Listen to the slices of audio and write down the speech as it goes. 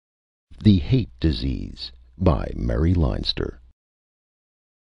The Hate Disease by Mary Leinster.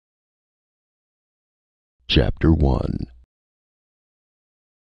 Chapter 1.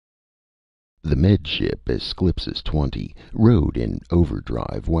 The Med ship Esclipus 20 rode in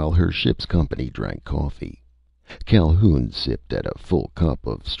overdrive while her ship's company drank coffee. Calhoun sipped at a full cup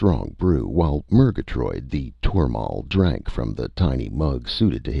of strong brew, while Murgatroyd, the tormal, drank from the tiny mug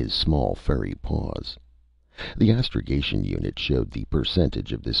suited to his small furry paws. The astrogation unit showed the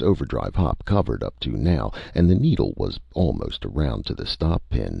percentage of this overdrive hop covered up to now, and the needle was almost around to the stop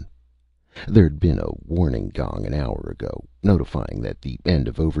pin. There'd been a warning gong an hour ago, notifying that the end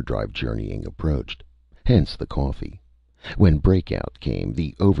of overdrive journeying approached. Hence the coffee. When breakout came,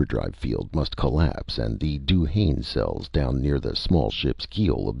 the overdrive field must collapse, and the Duhane cells down near the small ship's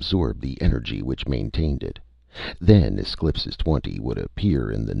keel absorb the energy which maintained it. Then Esclipus 20 would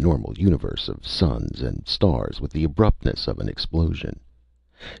appear in the normal universe of suns and stars with the abruptness of an explosion.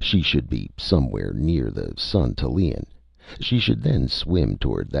 She should be somewhere near the sun Tallien. She should then swim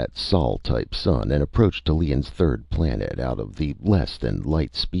toward that Sol-type sun and approach Tallien's third planet out of the less than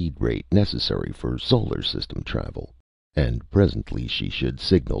light speed rate necessary for solar system travel. And presently she should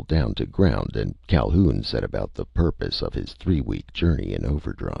signal down to ground, and Calhoun set about the purpose of his 3-week journey in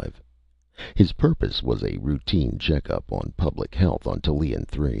overdrive. His purpose was a routine checkup on public health on Tallien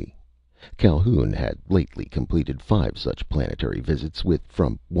Three. Calhoun had lately completed 5 such planetary visits, with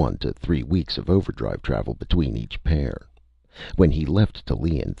from 1 to 3 weeks of overdrive travel between each pair. When he left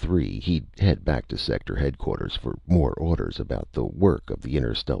Tallien Three, he'd head back to sector headquarters for more orders about the work of the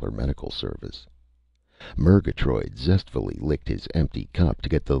Interstellar Medical Service. Murgatroyd zestfully licked his empty cup to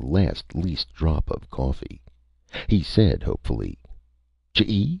get the last least drop of coffee. He said hopefully,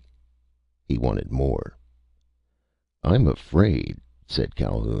 "Chee?" He wanted more. "I'm afraid," said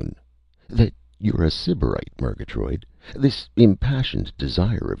Calhoun, "that you're a sybarite, Murgatroyd. This impassioned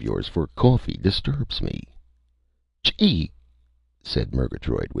desire of yours for coffee disturbs me." "Chee!" said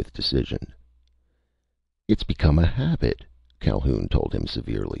Murgatroyd with decision. "It's become a habit," Calhoun told him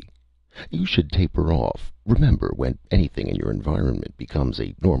severely. "You should taper off. Remember, when anything in your environment becomes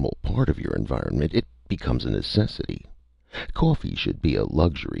a normal part of your environment, it becomes a necessity. Coffee should be a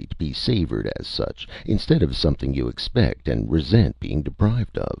luxury, to be savored as such, instead of something you expect and resent being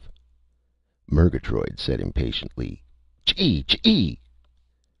deprived of." Murgatroyd said impatiently, "Chee! Chee!"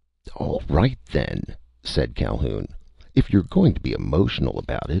 "All right, then," said Calhoun. "If you're going to be emotional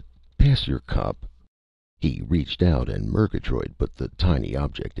about it, pass your cup." He reached out, and Murgatroyd put the tiny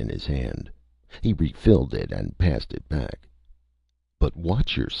object in his hand. He refilled it and passed it back. "But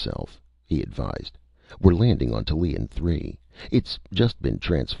watch yourself," he advised. "We're landing on Tallien Three. It's just been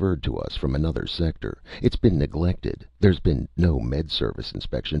transferred to us from another sector. It's been neglected. There's been no Med Service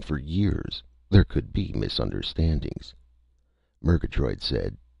inspection for years. There could be misunderstandings." Murgatroyd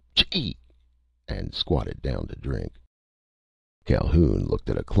said, "Chee!" and squatted down to drink. Calhoun looked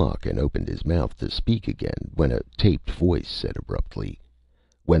at a clock and opened his mouth to speak again, when a taped voice said abruptly,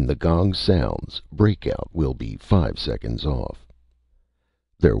 "When the gong sounds, breakout will be 5 seconds off."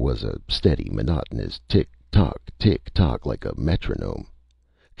 There was a steady, monotonous tick-tock, tick-tock, like a metronome.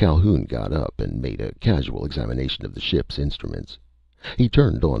 Calhoun got up and made a casual examination of the ship's instruments. He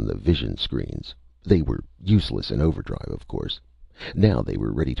turned on the vision screens. They were useless in overdrive, of course. Now they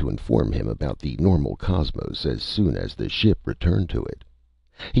were ready to inform him about the normal cosmos as soon as the ship returned to it.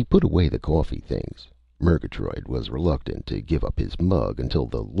 He put away the coffee things. Murgatroyd was reluctant to give up his mug until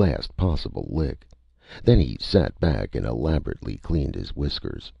the last possible lick. Then he sat back and elaborately cleaned his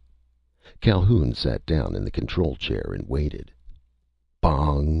whiskers. Calhoun sat down in the control chair and waited.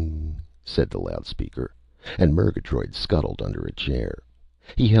 "Bong!" said the loudspeaker, and Murgatroyd scuttled under a chair.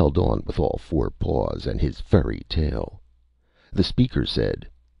 He held on with all 4 paws and his furry tail. The speaker said,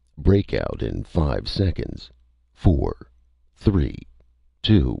 "Breakout in 5 seconds. 4, 3,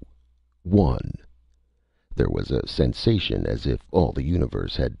 2, 1. There was a sensation as if all the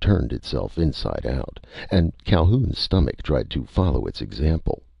universe had turned itself inside out, and Calhoun's stomach tried to follow its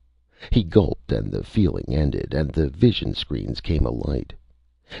example. He gulped, and the feeling ended, and the vision screens came alight.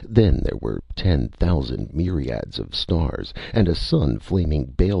 Then there were 10,000 myriads of stars, and a sun flaming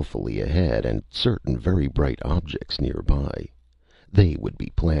balefully ahead, and certain very bright objects nearby. They would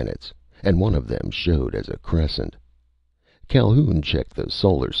be planets, and one of them showed as a crescent. Calhoun checked the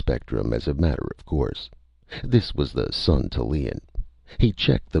solar spectrum as a matter of course. This was the sun Tallien. He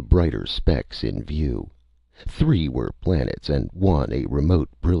checked the brighter specks in view. 3 were planets, and 1 a remote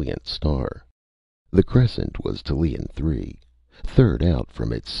brilliant star. The crescent was Tallien Three, third out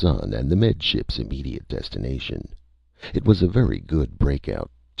from its sun, and the Med ship's immediate destination. It was a very good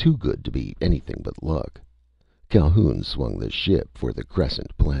breakout, too good to be anything but luck. Calhoun swung the ship for the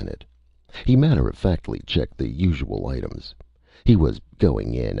crescent planet. He matter-of-factly checked the usual items. He was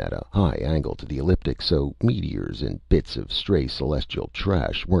going in at a high angle to the ecliptic, so meteors and bits of stray celestial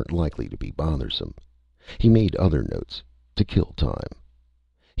trash weren't likely to be bothersome. He made other notes, to kill time.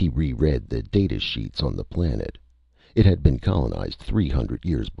 He reread the data sheets on the planet. It had been colonized 300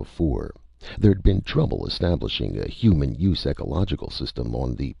 years before. There'd been trouble establishing a human-use ecological system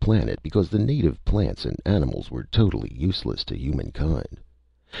on the planet because the native plants and animals were totally useless to humankind.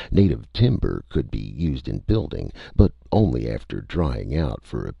 Native timber could be used in building, but only after drying out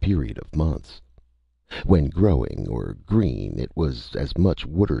for a period of months. When growing or green, it was as much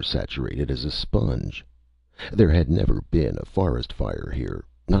water-saturated as a sponge. There had never been a forest fire here,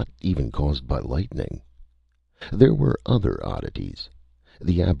 not even caused by lightning. There were other oddities.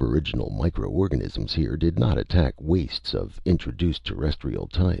 The aboriginal microorganisms here did not attack wastes of introduced terrestrial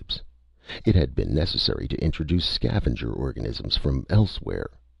types. It had been necessary to introduce scavenger organisms from elsewhere.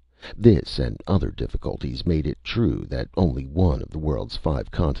 This and other difficulties made it true that only one of the world's 5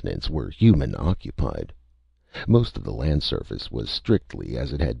 continents were human-occupied. Most of the land surface was strictly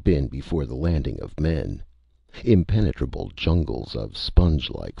as it had been before the landing of men. Impenetrable jungles of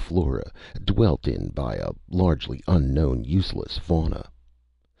sponge-like flora, dwelt in by a largely unknown, useless fauna.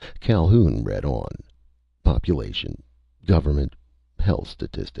 Calhoun read on. Population, government, health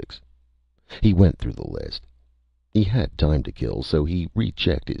statistics. He went through the list. He had time to kill, so he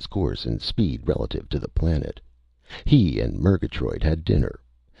rechecked his course and speed relative to the planet. He and Murgatroyd had dinner.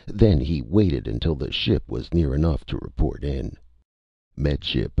 Then he waited until the ship was near enough to report in. "Med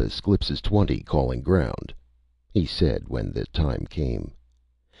ship Esclipus 20 calling ground," he said when the time came.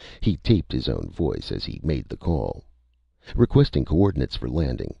 He taped his own voice as he made the call. "Requesting coordinates for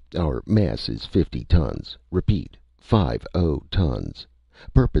landing. Our mass is 50 tons. Repeat, 50 tons.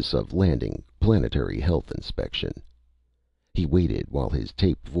 Purpose of landing, planetary health inspection." He waited while his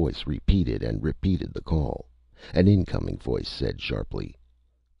taped voice repeated and repeated the call. An incoming voice said sharply,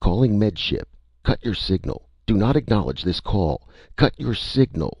 "Calling Med Ship. Cut your signal. Do not acknowledge this call. Cut your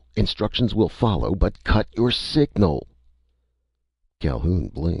signal. Instructions will follow, but cut your signal." Calhoun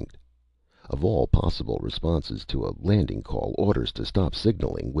blinked. Of all possible responses to a landing call, orders to stop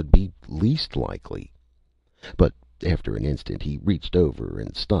signaling would be least likely. But after an instant, he reached over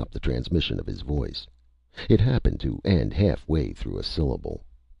and stopped the transmission of his voice. It happened to end halfway through a syllable.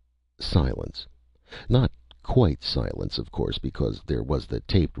 Silence. Not quite silence, of course, because there was the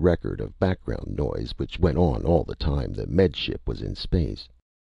taped record of background noise which went on all the time the Med Ship was in space.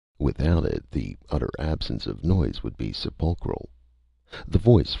 Without it, the utter absence of noise would be sepulchral. The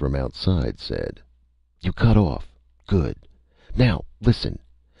voice from outside said, "You cut off. Good. Now, listen.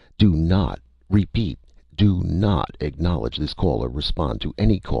 Do not, repeat, do not acknowledge this call or respond to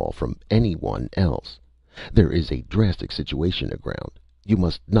any call from anyone else. There is a drastic situation aground. You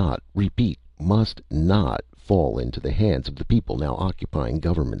must not, repeat, must not fall into the hands of the people now occupying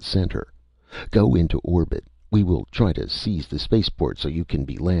Government Center. Go into orbit. We will try to seize the spaceport so you can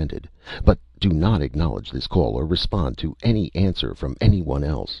be landed. But do not acknowledge this call or respond to any answer from anyone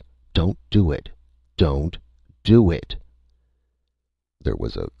else. Don't do it. Don't do it." There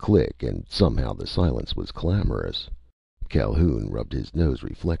was a click, and somehow the silence was clamorous. Calhoun rubbed his nose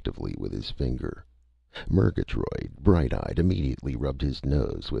reflectively with his finger. Murgatroyd, bright-eyed, immediately rubbed his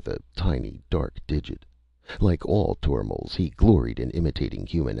nose with a tiny dark digit. Like all tormals, he gloried in imitating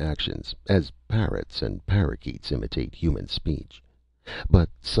human actions, as parrots and parakeets imitate human speech. But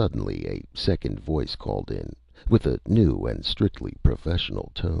suddenly a second voice called in, with a new and strictly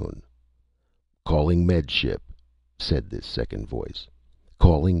professional tone. "Calling Med Ship," said this second voice.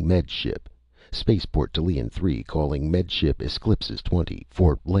 "Calling Med Ship. Spaceport Tallien Three calling Med Ship Esclipus 20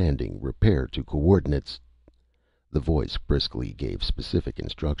 for landing. Repair to coordinates." The voice briskly gave specific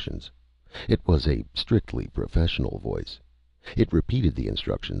instructions. It was a strictly professional voice. It repeated the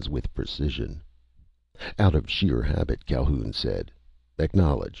instructions with precision. Out of sheer habit, Calhoun said,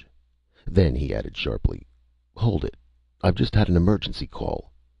 "Acknowledge." Then he added sharply, "Hold it. I've just had an emergency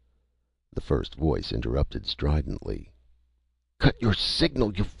call." The first voice interrupted stridently. "Cut your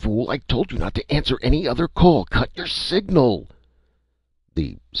signal, you fool! I told you not to answer any other call! Cut your signal!"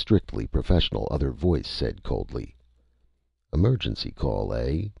 The strictly professional other voice said coldly, "Emergency call,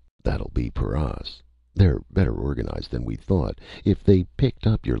 eh? That'll be Paras. They're better organized than we thought. If they picked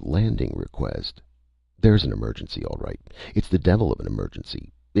up your landing request. There's an emergency, all right. It's the devil of an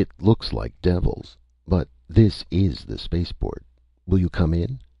emergency. It looks like devils. But this is the spaceport. Will you come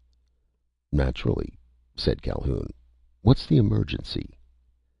in?" "Naturally," said Calhoun. "What's the emergency?"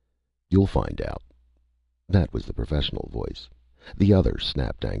 "You'll find out." That was the professional voice. The other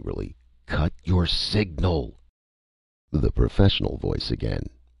snapped angrily, "Cut your signal!" The professional voice again.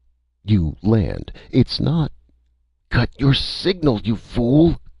 You land. It's not. "Cut your signal, you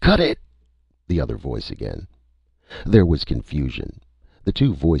fool! Cut it!" The other voice again. There was confusion. The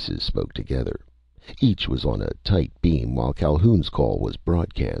two voices spoke together. Each was on a tight beam while Calhoun's call was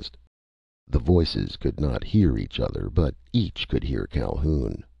broadcast. The voices could not hear each other, but each could hear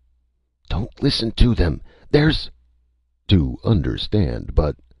Calhoun. "Don't listen to them! There's—" "To understand,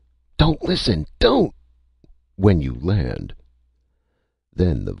 but—" "Don't listen! Don't!" "When you land—"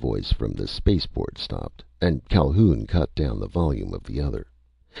 Then the voice from the spaceport stopped, and Calhoun cut down the volume of the other.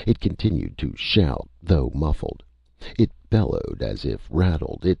 It continued to shout, though muffled. It bellowed as if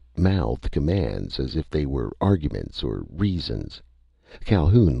rattled. It mouthed commands as if they were arguments or reasons.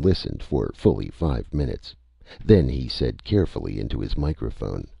 Calhoun listened for fully 5 minutes. Then he said carefully into his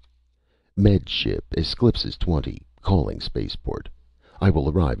microphone: "Med Ship Esclipus 20, calling spaceport. I will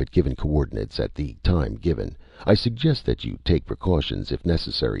arrive at given coordinates at the time given. I suggest that you take precautions, if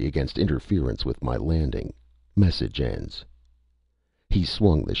necessary, against interference with my landing. Message ends." He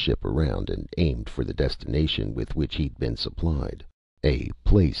swung the ship around and aimed for the destination with which he'd been supplied. A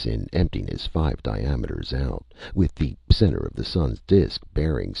place in emptiness 5 diameters out, with the center of the sun's disk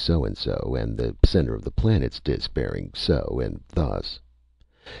bearing so and so, and the center of the planet's disk bearing so and thus.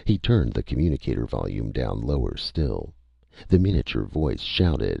 He turned the communicator volume down lower still. The miniature voice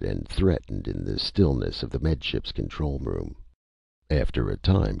shouted and threatened in the stillness of the Med Ship's control room. After a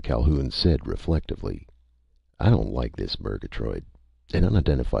time, Calhoun said reflectively: "I don't like this, Murgatroyd. An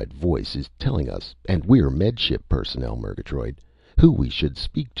unidentified voice is telling us, and we're Med Ship personnel, Murgatroyd, who we should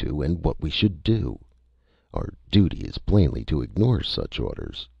speak to and what we should do. Our duty is plainly to ignore such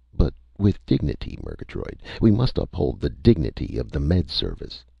orders. But with dignity, Murgatroyd. We must uphold the dignity of the Med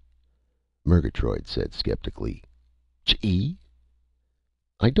Service." Murgatroyd said skeptically: "Chee?"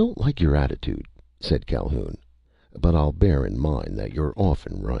 "I don't like your attitude," said Calhoun, "but I'll bear in mind that you're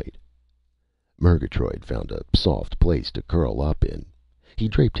often right." Murgatroyd found a soft place to curl up in. He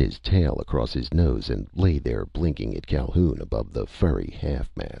draped his tail across his nose and lay there blinking at Calhoun above the furry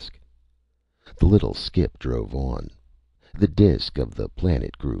half-mask. The little skip drove on. The disk of the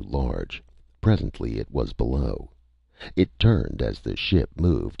planet grew large. Presently it was below. It turned as the ship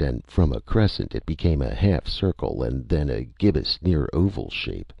moved, and from a crescent it became a half circle and then a gibbous near oval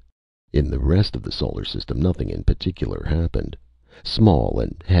shape. In the rest of the solar system nothing in particular happened. Small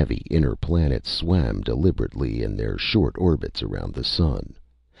and heavy inner planets swam deliberately in their short orbits around the sun.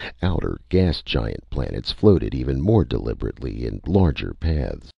 Outer gas giant planets floated even more deliberately in larger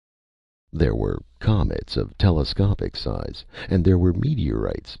paths. There were comets of telescopic size, and there were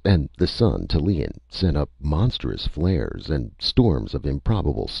meteorites, and the sun, Tallien, sent up monstrous flares, and storms of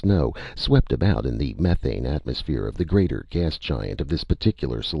improbable snow swept about in the methane atmosphere of the greater gas giant of this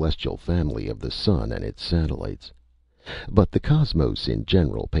particular celestial family of the sun and its satellites. But the cosmos in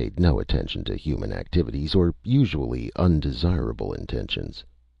general paid no attention to human activities or usually undesirable intentions.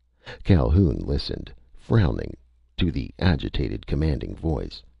 Calhoun listened, frowning, to the agitated, commanding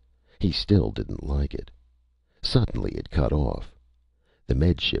voice. He still didn't like it. Suddenly it cut off. The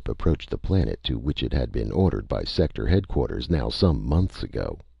Med Ship approached the planet to which it had been ordered by Sector Headquarters now some months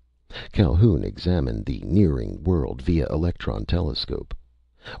ago. Calhoun examined the nearing world via electron telescope.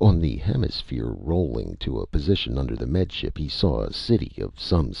 On the hemisphere rolling to a position under the Med Ship he saw a city of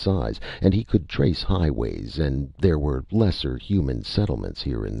some size, and he could trace highways, and there were lesser human settlements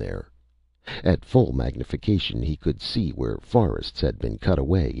here and there. At full magnification he could see where forests had been cut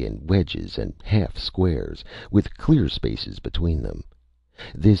away in wedges and half squares, with clear spaces between them.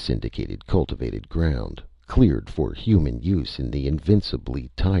 This indicated cultivated ground, cleared for human use in the invincibly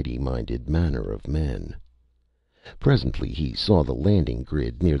tidy-minded manner of men. Presently he saw the landing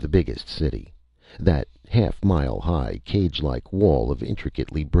grid near the biggest city. That half-mile-high, cage-like wall of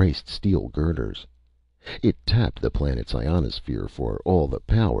intricately braced steel girders. It tapped the planet's ionosphere for all the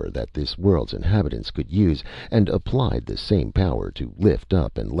power that this world's inhabitants could use, and applied the same power to lift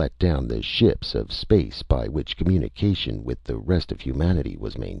up and let down the ships of space by which communication with the rest of humanity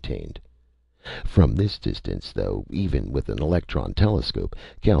was maintained. From this distance, though, even with an electron telescope,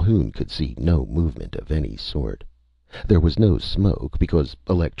 Calhoun could see no movement of any sort. There was no smoke, because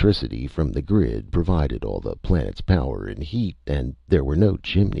electricity from the grid provided all the planet's power and heat, and there were no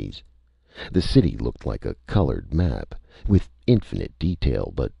chimneys. The city looked like a colored map, with infinite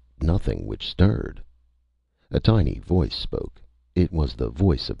detail, but nothing which stirred. A tiny voice spoke. It was the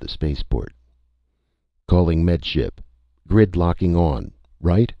voice of the spaceport. "Calling Med Ship. Grid locking on.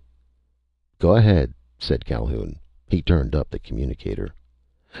 Right?" "Go ahead," said Calhoun. He turned up the communicator.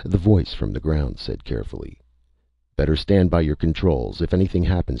 The voice from the ground said carefully: "Better stand by your controls. If anything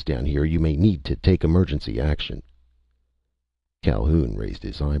happens down here, you may need to take emergency action." Calhoun raised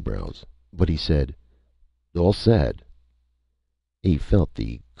his eyebrows, but he said, "All set." He felt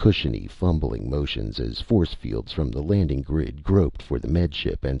the cushiony, fumbling motions as force fields from the landing grid groped for the Med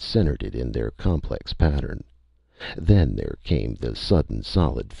Ship and centered it in their complex pattern. Then there came the sudden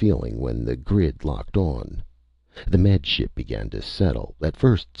solid feeling when the grid locked on. The Med Ship began to settle, at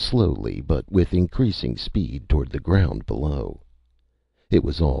first slowly, but with increasing speed, toward the ground below. It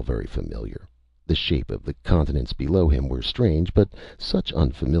was all very familiar. The shape of the continents below him were strange, but such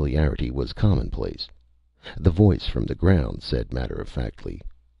unfamiliarity was commonplace. The voice from the ground said matter-of-factly,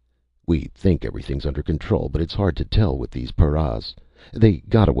 "We think everything's under control, but it's hard to tell with these paras. They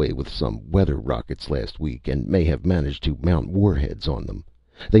got away with some weather rockets last week, and may have managed to mount warheads on them.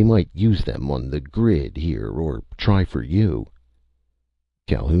 They might use them on the grid here, or try for you."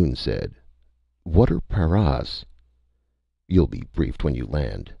 Calhoun said, "What are paras?" "You'll be briefed when you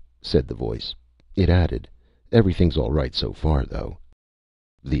land," said the voice. It added, "Everything's all right so far, though."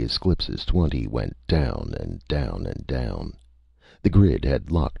 The Esclipus 20 went down and down and down. The grid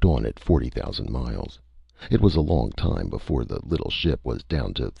had locked on at 40,000 miles. It was a long time before the little ship was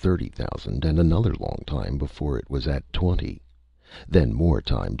down to 30,000, and another long time before it was at 20. Then more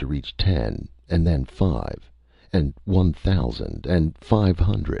time to reach 10, and then 5, and 1,000, and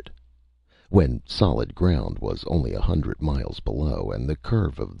 500. When solid ground was only 100 miles below, and the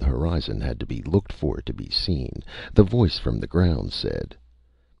curve of the horizon had to be looked for to be seen, the voice from the ground said,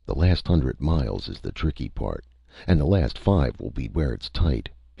 "The last 100 miles is the tricky part, and the last 5 will be where it's tight.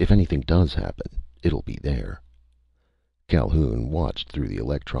 If anything does happen, it'll be there." Calhoun watched through the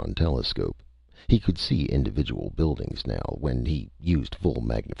electron telescope. He could see individual buildings now, when he used full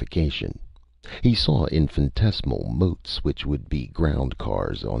magnification. He saw infinitesimal motes, which would be ground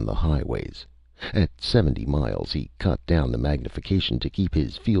cars on the highways. At 70 miles, he cut down the magnification to keep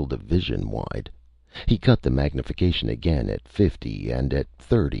his field of vision wide. He cut the magnification again at 50, and at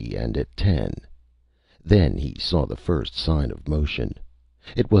 30, and at 10. Then he saw the first sign of motion.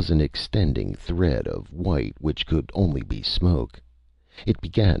 It was an extending thread of white which could only be smoke. It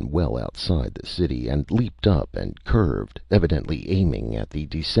began well outside the city, and leaped up and curved, evidently aiming at the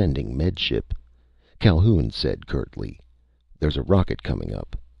descending Med Ship. Calhoun said curtly, "There's a rocket coming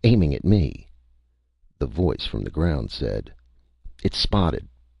up, aiming at me." The voice from the ground said, "It's spotted.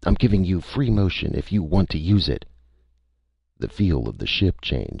 I'm giving you free motion if you want to use it." The feel of the ship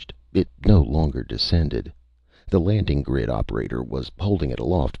changed. It no longer descended. The landing grid operator was holding it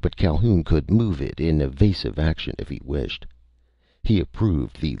aloft, but Calhoun could move it in evasive action if he wished. He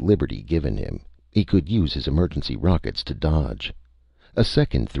approved the liberty given him. He could use his emergency rockets to dodge. A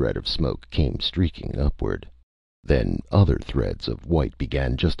second thread of smoke came streaking upward. Then other threads of white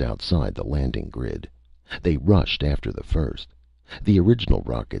began just outside the landing grid. They rushed after the first. The original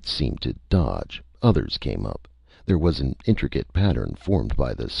rockets seemed to dodge. Others came up. There was an intricate pattern formed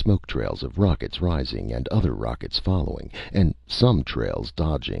by the smoke trails of rockets rising and other rockets following, and some trails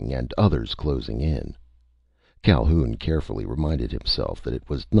dodging and others closing in. Calhoun carefully reminded himself that it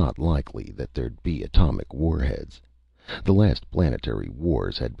was not likely that there'd be atomic warheads. The last planetary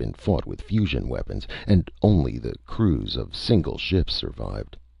wars had been fought with fusion weapons, and only the crews of single ships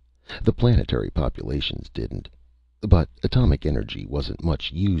survived. The planetary populations didn't. But atomic energy wasn't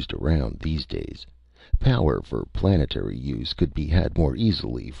much used around these days. Power for planetary use could be had more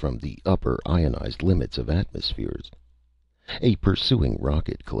easily from the upper ionized limits of atmospheres. A pursuing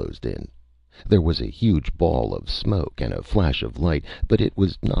rocket closed in. There was a huge ball of smoke and a flash of light, but it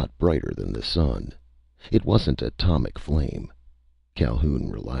was not brighter than the sun. It wasn't atomic flame. Calhoun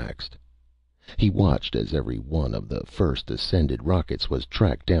relaxed. He watched as every one of the first ascended rockets was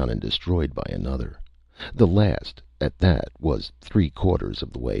tracked down and destroyed by another. The last, at that, was 3/4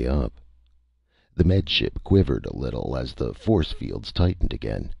 of the way up. The Med Ship quivered a little as the force fields tightened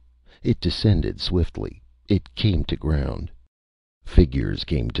again. It descended swiftly. It came to ground. Figures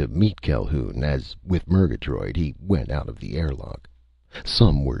came to meet Calhoun as, with Murgatroyd, he went out of the airlock.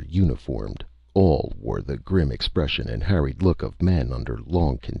 Some were uniformed. All wore the grim expression and harried look of men under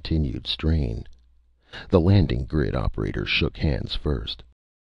long continued strain. The landing grid operator shook hands first.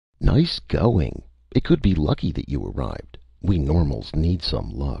 "Nice going. It could be lucky that you arrived. We normals need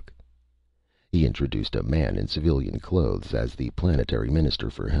some luck." He introduced a man in civilian clothes as the planetary minister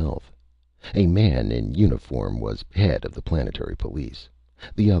for health. A man in uniform was head of the planetary police.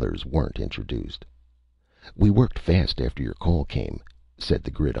 The others weren't introduced. "We worked fast after your call came," said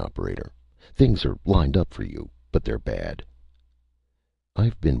the grid operator. "Things are lined up for you, but they're bad."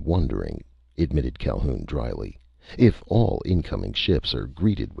 "I've been wondering," admitted Calhoun dryly, "if all incoming ships are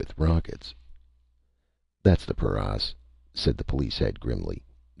greeted with rockets." "That's the paras," said the police head grimly.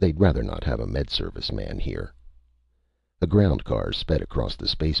 "They'd rather not have a Med Service man here." A ground car sped across the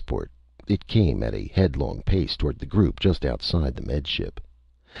spaceport. It came at a headlong pace toward the group just outside the Med Ship.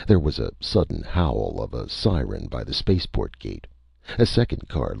 There was a sudden howl of a siren by the spaceport gate. A second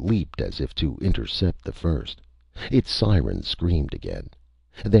car leaped as if to intercept the first. Its siren screamed again.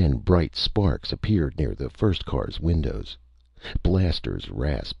 Then bright sparks appeared near the first car's windows. Blasters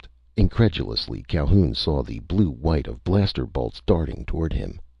rasped. Incredulously, Calhoun saw the blue white of blaster bolts darting toward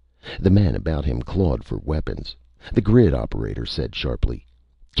him. The men about him clawed for weapons. The grid operator said sharply,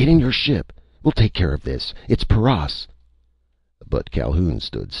 "Get in your ship! We'll take care of this! It's Paras!" But Calhoun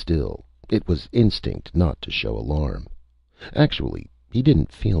stood still. It was instinct not to show alarm. Actually, he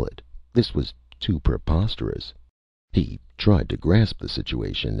didn't feel it. This was too preposterous. He tried to grasp the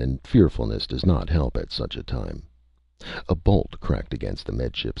situation, and fearfulness does not help at such a time. A bolt cracked against the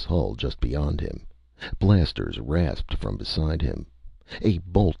Med Ship's hull just beyond him. Blasters rasped from beside him. A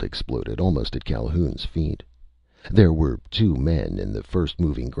bolt exploded almost at Calhoun's feet. There were two men in the first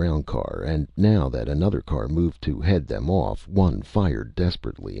moving ground car, and now that another car moved to head them off, one fired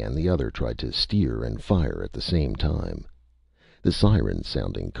desperately and the other tried to steer and fire at the same time. The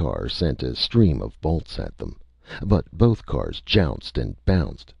siren-sounding car sent a stream of bolts at them, but both cars jounced and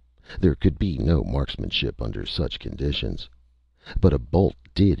bounced. There could be no marksmanship under such conditions. But a bolt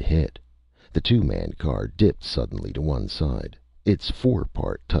did hit. The two-man car dipped suddenly to one side. Its fore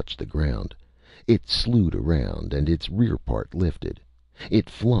part touched the ground. It slewed around, and its rear part lifted. It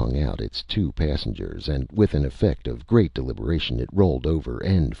flung out its two passengers, and with an effect of great deliberation it rolled over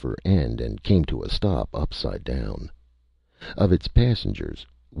end for end and came to a stop upside down. Of its passengers,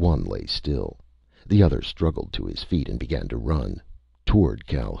 one lay still. The other struggled to his feet and began to run toward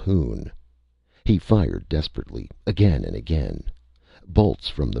Calhoun. He fired desperately, again and again. Bolts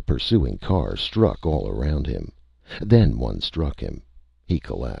from the pursuing car struck all around him. Then one struck him. He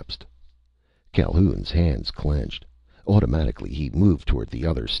collapsed. Calhoun's hands clenched. Automatically he moved toward the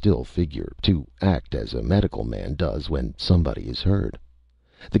other still figure, to act as a medical man does when somebody is hurt.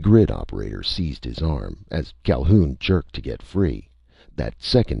 The grid operator seized his arm. As Calhoun jerked to get free, that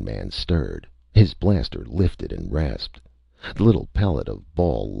second man stirred. His blaster lifted and rasped. The little pellet of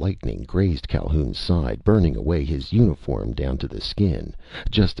ball lightning grazed Calhoun's side, burning away his uniform down to the skin,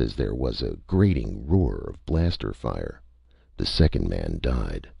 just as there was a grating roar of blaster fire. The second man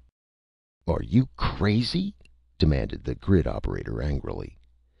died. "Are you crazy?" demanded the grid operator angrily.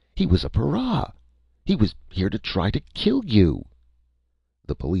 "He was a para! He was here to try to kill you!"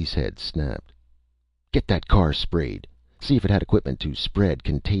 The police head snapped. "Get that car sprayed! See if it had equipment to spread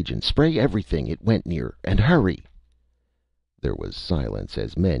contagion! Spray everything it went near, and hurry!" There was silence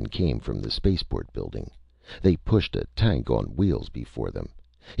as men came from the spaceport building. They pushed a tank on wheels before them.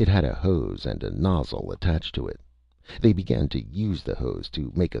 It had a hose and a nozzle attached to it. They began to use the hose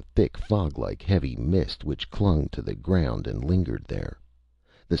to make a thick fog-like heavy mist which clung to the ground and lingered there.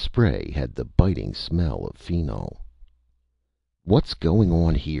 The spray had the biting smell of phenol. "What's going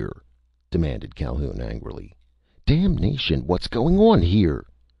on here?" demanded Calhoun angrily. "Damnation, what's going on here?"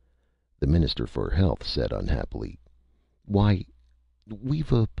 The Minister for Health said unhappily, "Why,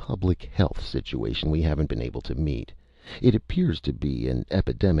 we've a public health situation we haven't been able to meet. It appears to be an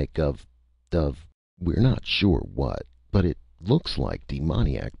epidemic of we're not sure what, but it looks like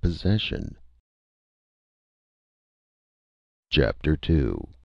demoniac possession." Chapter 2.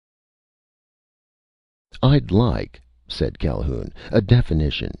 "I'd like," said Calhoun, "a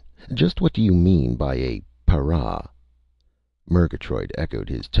definition. Just what do you mean by a para?" Murgatroyd echoed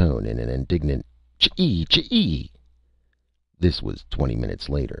his tone in an indignant "Chee! Chee!" This was 20 minutes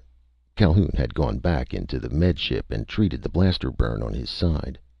later. Calhoun had gone back into the Med Ship and treated the blaster burn on his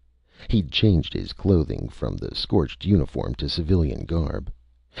side. He'd changed his clothing from the scorched uniform to civilian garb.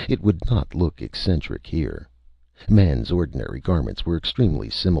 It would not look eccentric here. Men's ordinary garments were extremely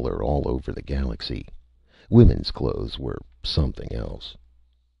similar all over the galaxy. Women's clothes were something else.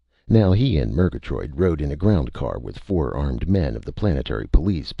 Now he and Murgatroyd rode in a ground car with 4 armed men of the planetary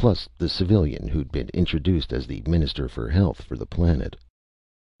police, plus the civilian who'd been introduced as the Minister for Health for the planet.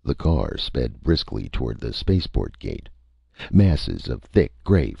 The car sped briskly toward the spaceport gate. Masses of thick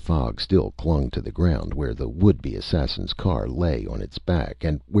gray fog still clung to the ground where the would-be assassin's car lay on its back,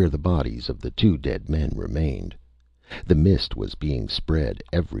 and where the bodies of the 2 dead men remained. The mist was being spread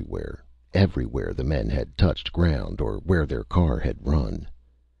everywhere, everywhere the men had touched ground or where their car had run.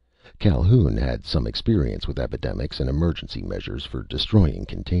 Calhoun had some experience with epidemics and emergency measures for destroying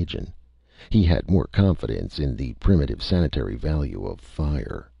contagion. He had more confidence in the primitive sanitary value of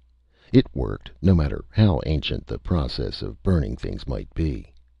fire. It worked, no matter how ancient the process of burning things might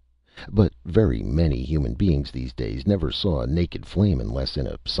be. But very many human beings these days never saw a naked flame unless in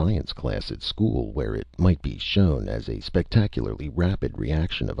a science class at school, where it might be shown as a spectacularly rapid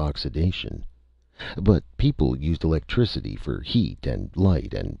reaction of oxidation. But people used electricity for heat and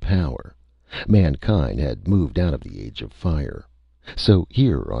light and power. Mankind had moved out of the age of fire. So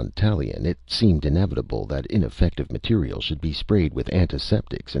here on Tallien it seemed inevitable that ineffective material should be sprayed with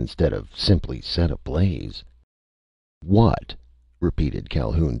antiseptics instead of simply set ablaze. "What," repeated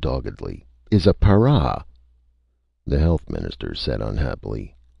Calhoun doggedly, "is a para?" The health minister said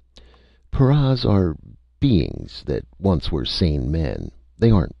unhappily, "Paras are beings that once were sane men.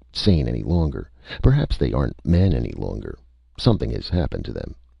 They aren't sane any longer. Perhaps they aren't men any longer. Something has happened to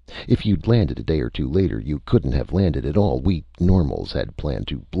them. If you'd landed a day or two later, you couldn't have landed at all. We normals had planned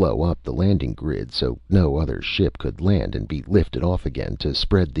to blow up the landing grid so no other ship could land and be lifted off again to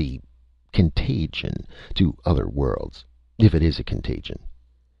spread the contagion to other worlds. If it is a contagion."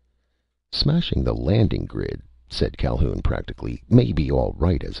 "Smashing the landing grid," said Calhoun practically, "may be all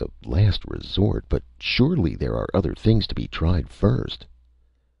right as a last resort, but surely there are other things to be tried first."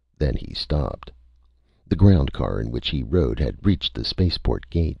 Then he stopped. The ground car in which he rode had reached the spaceport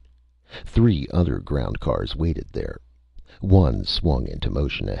gate. 3 other ground cars waited there. One swung into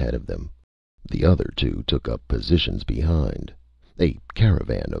motion ahead of them. The other 2 took up positions behind. A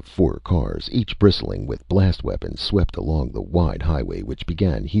caravan of 4 cars, each bristling with blast weapons, swept along the wide highway which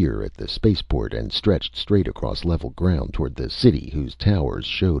began here at the spaceport and stretched straight across level ground toward the city whose towers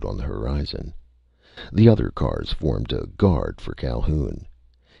showed on the horizon. The other cars formed a guard for Calhoun.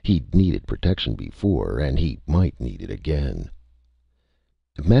 He'd needed protection before, and he might need it again.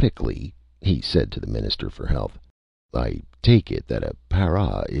 "Medically," he said to the Minister for Health, "I take it that a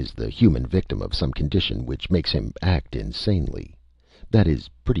para is the human victim of some condition which makes him act insanely. That is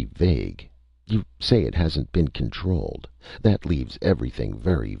pretty vague. You say it hasn't been controlled. That leaves everything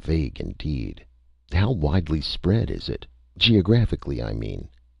very vague indeed. How widely spread is it? Geographically, I mean."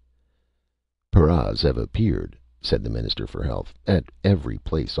 "Paras have appeared," said the Minister for Health, "at every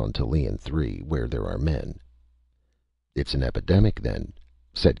place on Tallien Three where there are men." "It's an epidemic, then,"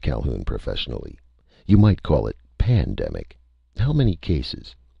 said Calhoun professionally. "You might call it pandemic. How many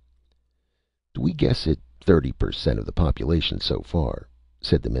cases?" "We guess at 30% of the population so far,"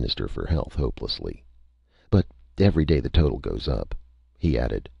 said the Minister for Health hopelessly. "But every day the total goes up," he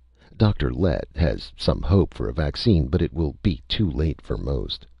added. "Dr. Lett has some hope for a vaccine, but it will be too late for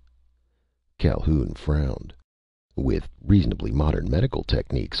most." Calhoun frowned. With reasonably modern medical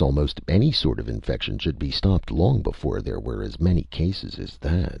techniques, almost any sort of infection should be stopped long before there were as many cases as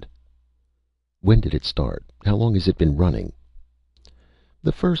that. "When did it start? How long has it been running?"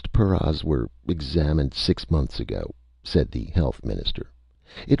 "The first paras were examined 6 months ago," said the health minister.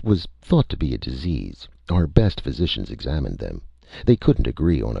 "It was thought to be a disease. Our best physicians examined them. They couldn't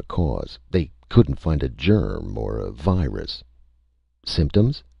agree on a cause. They couldn't find a germ or a virus."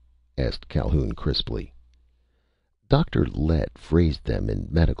 "Symptoms?" asked Calhoun crisply. "Dr. Lett phrased them in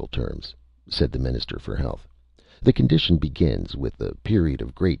medical terms," said the Minister for Health. "The condition begins with a period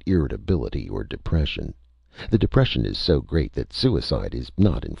of great irritability or depression. The depression is so great that suicide is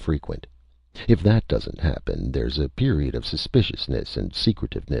not infrequent. If that doesn't happen, there's a period of suspiciousness and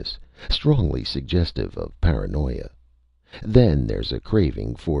secretiveness, strongly suggestive of paranoia. Then there's a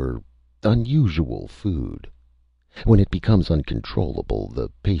craving for unusual food. When it becomes uncontrollable, the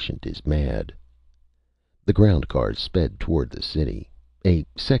patient is mad." The ground cars sped toward the city. A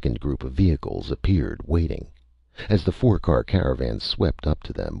second group of vehicles appeared, waiting. As the 4-car caravan swept up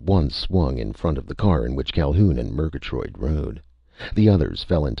to them, one swung in front of the car in which Calhoun and Murgatroyd rode. The others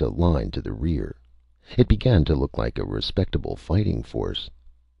fell into line to the rear. It began to look like a respectable fighting force.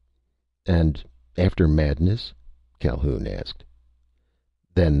 "And after madness?" Calhoun asked.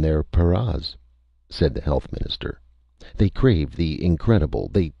 "Then they're paras," said the health minister. "They crave the incredible,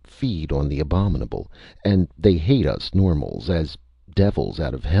 they feed on the abominable, and they hate us normals as devils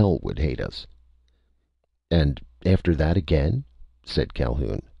out of hell would hate us." "And after that again?" said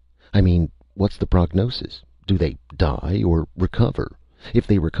Calhoun. "I mean, what's the prognosis? Do they die or recover? If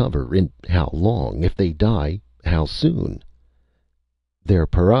they recover, in how long? If they die, how soon?" "They're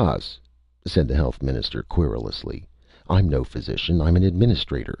paras," said the health minister querulously. "I'm no physician. I'm an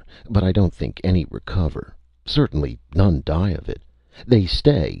administrator. But I don't think any recover. Certainly none die of it. They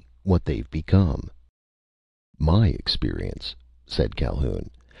stay what they've become." "My experience," said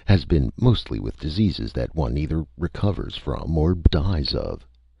Calhoun, "has been mostly with diseases that one either recovers from or dies of.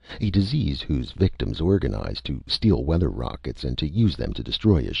 A disease whose victims organize to steal weather rockets and to use them to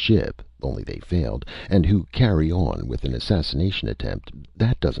destroy a ship, only they failed, and who carry on with an assassination attempt,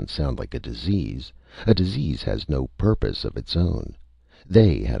 that doesn't sound like a disease. A disease has no purpose of its own.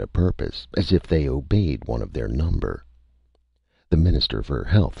 They had a purpose, as if they obeyed one of their number. The Minister for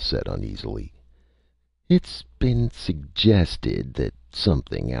Health said uneasily, "It's been suggested that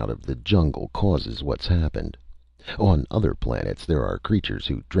something out of the jungle causes what's happened. On other planets there are creatures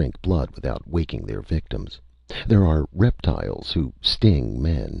who drink blood without waking their victims. There are reptiles who sting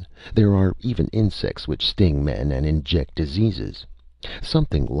men. There are even insects which sting men and inject diseases.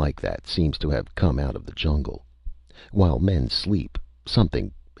 Something like that seems to have come out of the jungle. While men sleep,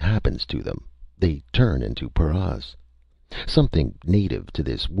 something happens to them. They turn into paras. Something native to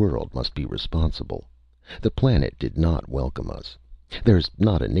this world must be responsible. The planet did not welcome us. There's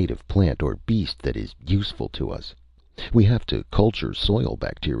not a native plant or beast that is useful to us. We have to culture soil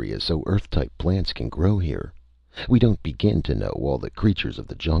bacteria so Earth-type plants can grow here. We don't begin to know all the creatures of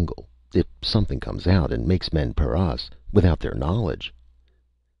the jungle. If something comes out and makes men paras, without their knowledge..."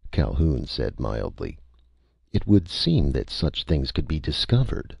 Calhoun said mildly, "It would seem that such things could be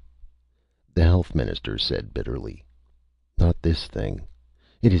discovered." The Health Minister said bitterly, "Not this thing.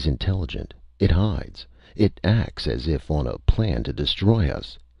 It is intelligent. It hides. It acts as if on a plan to destroy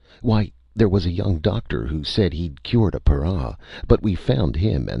us. Why, there was a young doctor who said he'd cured a para, but we found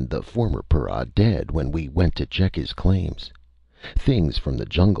him and the former para dead when we went to check his claims. Things from the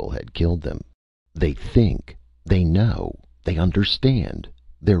jungle had killed them. They think. They know. They understand.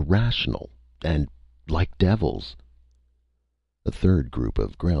 They're rational. And like devils." A third group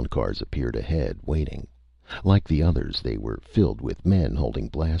of ground cars appeared ahead, waiting. Like the others, they were filled with men holding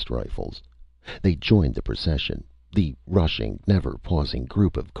blast rifles. They joined the procession, the rushing, never-pausing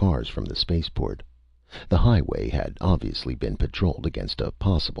group of cars from the spaceport. The highway had obviously been patrolled against a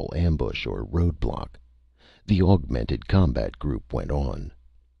possible ambush or roadblock. The augmented combat group went on.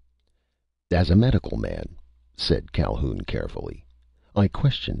 "As a medical man," said Calhoun carefully, "I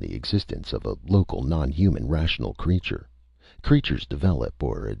question the existence of a local non-human rational creature. Creatures develop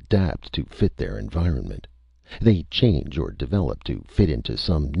or adapt to fit their environment. They change or develop to fit into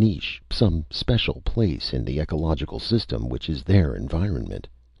some niche, some special place in the ecological system which is their environment.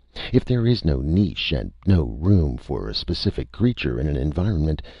 If there is no niche and no room for a specific creature in an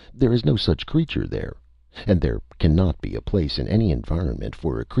environment, there is no such creature there. And there cannot be a place in any environment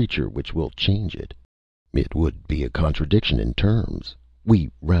for a creature which will change it. It would be a contradiction in terms.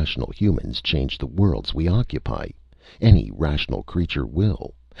 We rational humans change the worlds we occupy. Any rational creature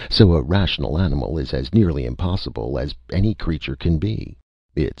will. So a rational animal is as nearly impossible as any creature can be.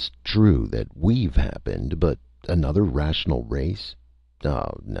 It's true that we've happened, but another rational race? Oh,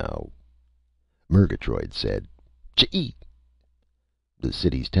 no." Murgatroyd said, "Chee!" The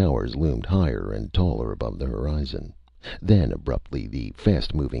city's towers loomed higher and taller above the horizon. Then, abruptly, the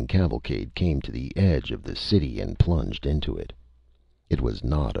fast-moving cavalcade came to the edge of the city and plunged into it. It was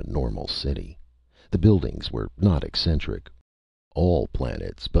not a normal city. The buildings were not eccentric. All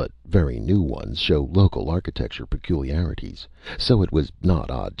planets, but very new ones, show local architecture peculiarities, so it was not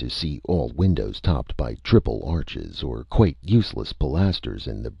odd to see all windows topped by triple arches, or quite useless pilasters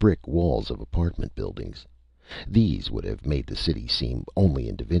in the brick walls of apartment buildings. These would have made the city seem only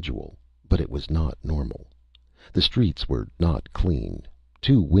individual, but it was not normal. The streets were not clean.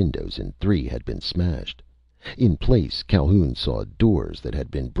 2 windows in 3 had been smashed. In place, Calhoun saw doors that had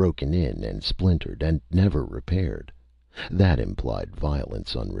been broken in and splintered, and never repaired. That implied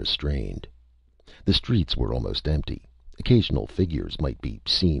violence unrestrained. The streets were almost empty. Occasional figures might be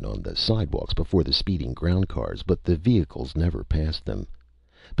seen on the sidewalks before the speeding ground cars, but the vehicles never passed them.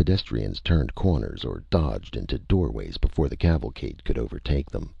 Pedestrians turned corners or dodged into doorways before the cavalcade could overtake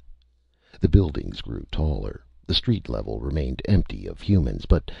them. The buildings grew taller. The street level remained empty of humans,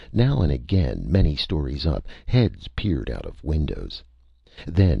 but now and again, many stories up, heads peered out of windows.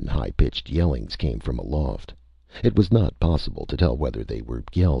 Then high-pitched yellings came from aloft. It was not possible to tell whether they were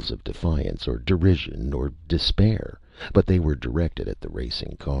yells of defiance or derision or despair, but they were directed at the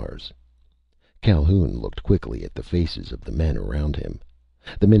racing cars. Calhoun looked quickly at the faces of the men around him.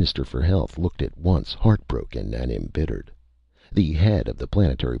 The Minister for Health looked at once heartbroken and embittered. The head of the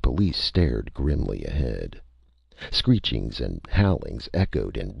planetary police stared grimly ahead. Screechings and howlings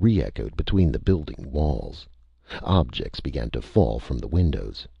echoed and re-echoed between the building walls. Objects began to fall from the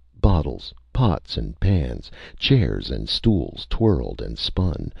windows. Bottles, pots and pans, chairs and stools twirled and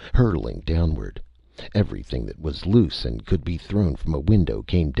spun, hurtling downward. Everything that was loose and could be thrown from a window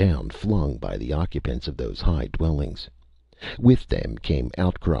came down, flung by the occupants of those high dwellings. With them came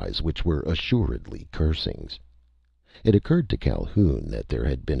outcries which were assuredly cursings. It occurred to Calhoun that there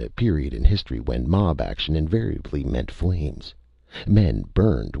had been a period in history when mob action invariably meant flames. Men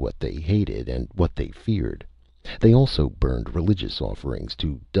burned what they hated and what they feared. They also burned religious offerings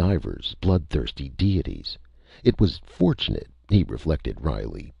to divers bloodthirsty deities. It was fortunate, he reflected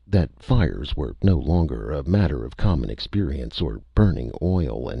wryly, that fires were no longer a matter of common experience, or burning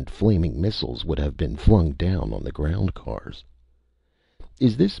oil and flaming missiles would have been flung down on the ground cars.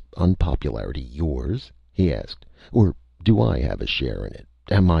 "Is this unpopularity yours?" he asked. "Or do I have a share in it?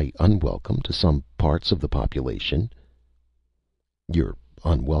 Am I unwelcome to some parts of the population?" "You're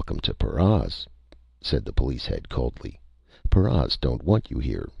unwelcome to Paras," said the police head coldly. "Paras don't want you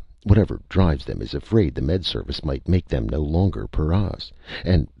here. Whatever drives them is afraid the Med Service might make them no longer Paras,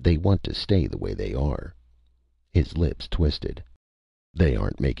 and they want to stay the way they are." His lips twisted. "They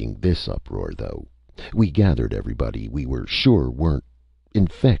aren't making this uproar, though. We gathered everybody we were sure weren't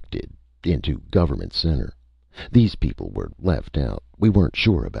infected into Government Center. These people were left out. We weren't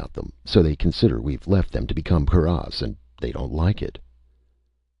sure about them, so they consider we've left them to become Paras, and they don't like it."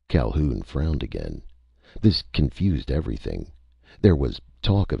 Calhoun frowned again. This confused everything. There was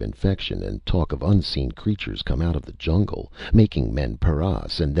talk of infection and talk of unseen creatures come out of the jungle, making men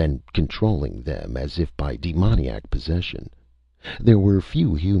Paras and then controlling them as if by demoniac possession. There were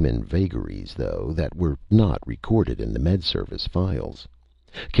few human vagaries, though, that were not recorded in the Med Service files.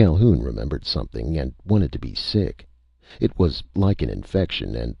 Calhoun remembered something and wanted to be sick. It was like an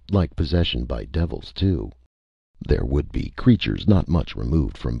infection, and like possession by devils, too. There would be creatures not much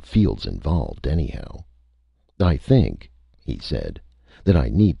removed from fields involved, anyhow. "I think," he said, "that I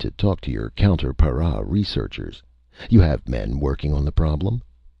need to talk to your counter-para researchers. You have men working on the problem?"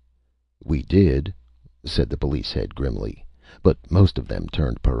 "We did," said the police head grimly. "But most of them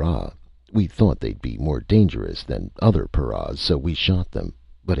turned para. We thought they'd be more dangerous than other paras, so we shot them.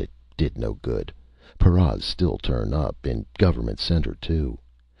 But it did no good. Paras still turn up in Government Center, too.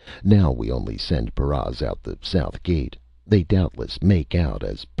 Now we only send paras out the south gate. They doubtless make out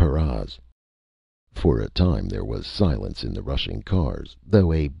as paras." For a time there was silence in the rushing cars,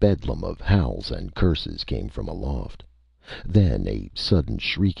 though a bedlam of howls and curses came from aloft. Then a sudden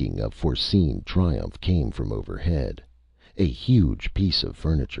shrieking of foreseen triumph came from overhead. A huge piece of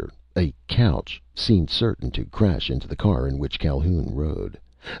furniture, a couch, seemed certain to crash into the car in which Calhoun rode.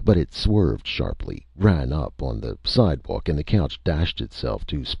 But it swerved sharply, ran up on the sidewalk, and the couch dashed itself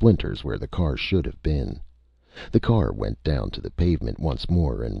to splinters where the car should have been. The car went down to the pavement once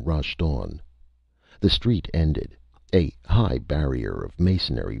more and rushed on. The street ended. A high barrier of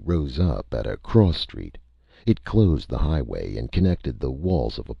masonry rose up at a cross street. It closed the highway and connected the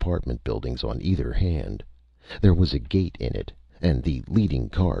walls of apartment buildings on either hand. There was a gate in it, and the leading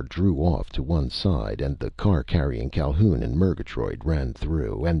car drew off to one side, and the car carrying Calhoun and Murgatroyd ran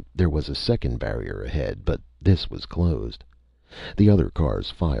through, and there was a second barrier ahead, but this was closed. The other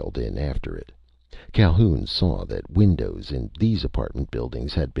cars filed in after it. Calhoun saw that windows in these apartment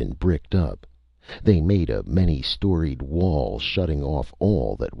buildings had been bricked up. They made a many-storied wall shutting off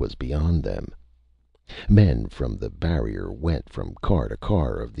all that was beyond them. Men from the barrier went from car to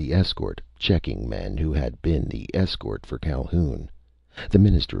car of the escort, checking men who had been the escort for Calhoun. The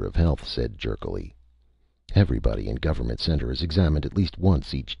Minister of Health said jerkily, "Everybody in Government Center is examined at least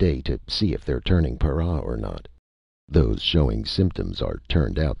once each day to see if they're turning para or not. Those showing symptoms are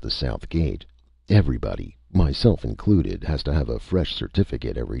turned out the south gate. Everybody, myself included, has to have a fresh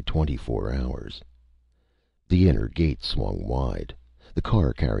certificate every 24 hours." The inner gate swung wide. The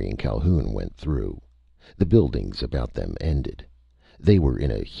car carrying Calhoun went through. The buildings about them ended. They were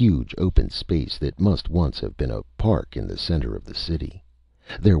in a huge open space that must once have been a park in the center of the city.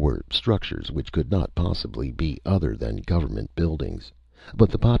 There were structures which could not possibly be other than government buildings. But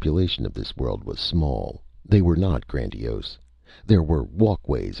the population of this world was small. They were not grandiose. There were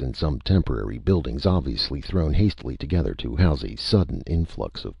walkways and some temporary buildings obviously thrown hastily together to house a sudden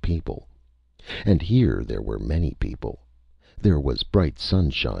influx of people. And here there were many people. There was bright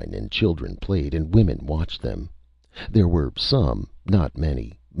sunshine, and children played, and women watched them. There were some, not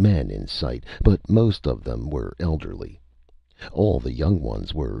many, men in sight, but most of them were elderly. All the young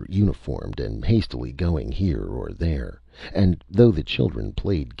ones were uniformed and hastily going here or there, and though the children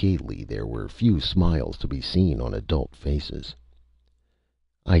played gaily, there were few smiles to be seen on adult faces.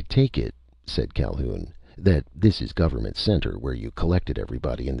 "I take it," said Calhoun, "that this is Government Center, where you collected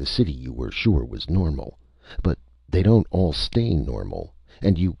everybody in the city you were sure was normal. But they don't all stay normal.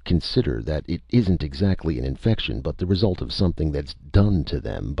 And you consider that it isn't exactly an infection, but the result of something that's done to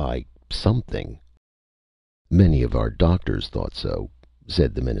them by something." "Many of our doctors thought so,"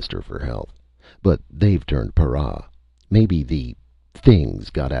 said the Minister for Health. "But they've turned para. Maybe the things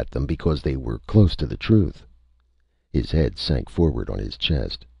got at them because they were close to the truth." His head sank forward on his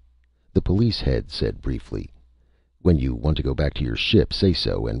chest. The police head said briefly, "When you want to go back to your ship, say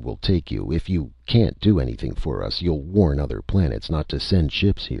so and we'll take you. If you can't do anything for us, you'll warn other planets not to send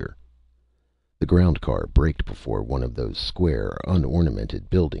ships here." The ground car braked before one of those square,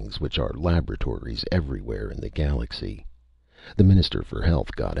 unornamented buildings which are laboratories everywhere in the galaxy. The Minister for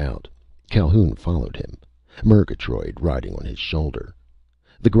Health got out. Calhoun followed him, Murgatroyd riding on his shoulder.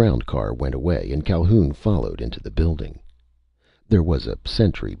 The ground car went away, and Calhoun followed into the building. There was a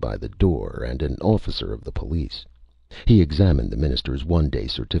sentry by the door and an officer of the police. He examined the minister's one-day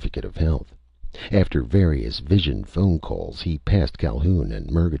certificate of health. After various vision phone calls, he passed Calhoun and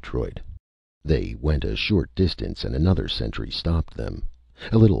Murgatroyd. They went a short distance and another sentry stopped them.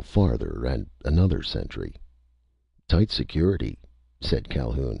 A little farther and another sentry. "Tight security," said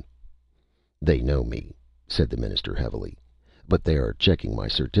Calhoun. "They know me," said the minister heavily. "But they are checking my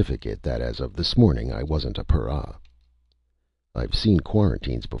certificate that as of this morning I wasn't a para." "I've seen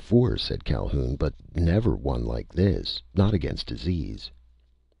quarantines before," said Calhoun, "but never one like this. Not against disease."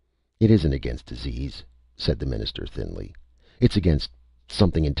 "It isn't against disease," said the minister thinly. "It's against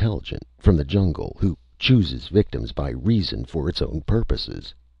something intelligent, from the jungle, who chooses victims by reason for its own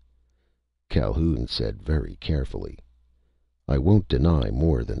purposes." Calhoun said very carefully, "I won't deny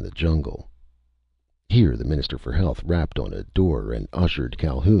more than the jungle." Here the Minister for Health rapped on a door and ushered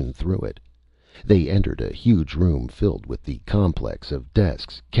Calhoun through it. They entered a huge room filled with the complex of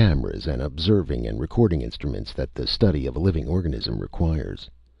desks, cameras, and observing and recording instruments that the study of a living organism requires.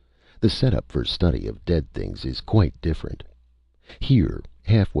 The setup for study of dead things is quite different. Here,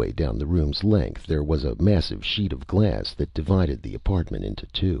 halfway down the room's length, there was a massive sheet of glass that divided the apartment into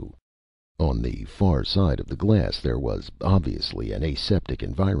two. On the far side of the glass there was, obviously, an aseptic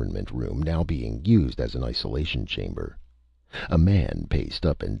environment room now being used as an isolation chamber. A man paced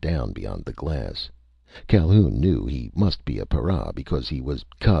up and down beyond the glass. Calhoun knew he must be a para because he was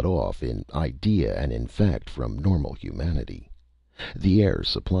cut off in idea and in fact from normal humanity. The air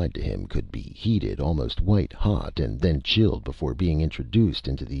supplied to him could be heated almost white hot and then chilled before being introduced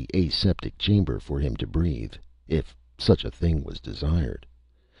into the aseptic chamber for him to breathe, if such a thing was desired.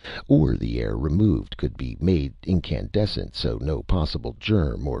 Or the air removed could be made incandescent so no possible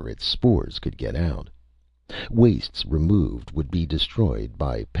germ or its spores could get out. Wastes removed would be destroyed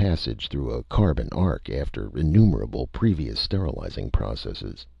by passage through a carbon arc after innumerable previous sterilizing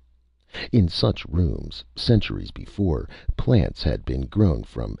processes. In such rooms, centuries before, plants had been grown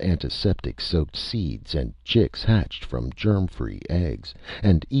from antiseptic-soaked seeds, and chicks hatched from germ-free eggs,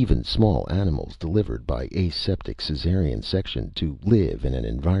 and even small animals delivered by aseptic caesarean section to live in an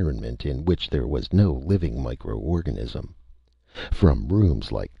environment in which there was no living microorganism. From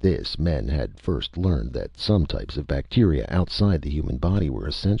rooms like this, men had first learned that some types of bacteria outside the human body were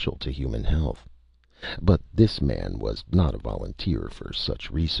essential to human health. But this man was not a volunteer for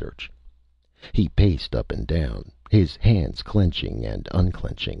such research. He paced up and down, his hands clenching and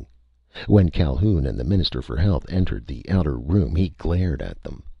unclenching. When Calhoun and the Minister for Health entered the outer room, he glared at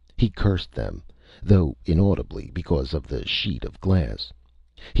them. He cursed them, though inaudibly because of the sheet of glass.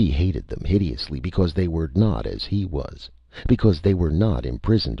 He hated them hideously because they were not as he was, because they were not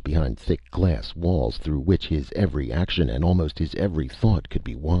imprisoned behind thick glass walls through which his every action and almost his every thought could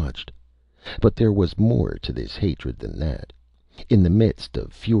be watched. But there was more to this hatred than that. In the midst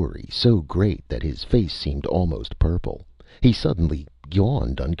of fury so great that his face seemed almost purple, he suddenly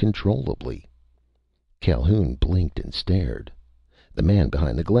yawned uncontrollably. Calhoun blinked and stared. The man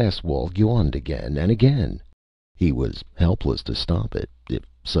behind the glass wall yawned again and again. He was helpless to stop it. If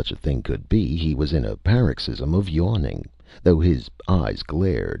such a thing could be, he was in a paroxysm of yawning, though his eyes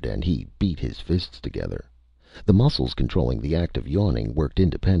glared and he beat his fists together. The muscles controlling the act of yawning worked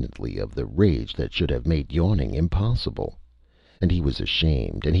independently of the rage that should have made yawning impossible. And he was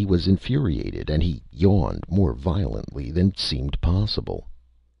ashamed, and he was infuriated, and he yawned more violently than seemed possible.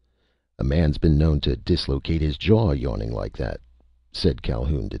 "A man's been known to dislocate his jaw yawning like that," said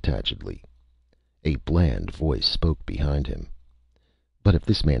Calhoun detachedly. A bland voice spoke behind him. "But if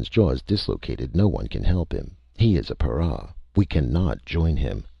this man's jaw is dislocated, no one can help him. He is a para. We cannot join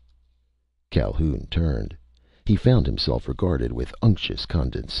him." Calhoun turned. He found himself regarded with unctuous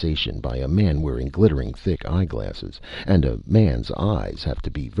condescension by a man wearing glittering thick eyeglasses, and a man's eyes have to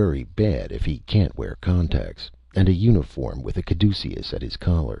be very bad if he can't wear contacts, and a uniform with a caduceus at his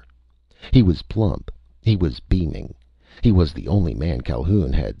collar. He was plump. He was beaming. He was the only man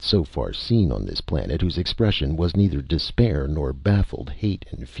Calhoun had so far seen on this planet whose expression was neither despair nor baffled hate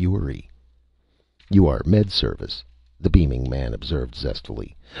and fury. "You are Med Service," the beaming man observed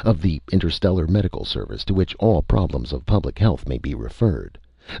zestfully, "of the Interstellar Medical Service, to which all problems of public health may be referred.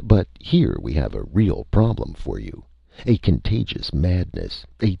 But here we have a real problem for you. A contagious madness,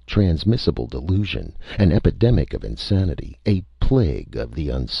 a transmissible delusion, an epidemic of insanity, a plague of the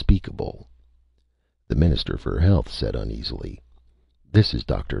unspeakable." The Minister for Health said uneasily, "This is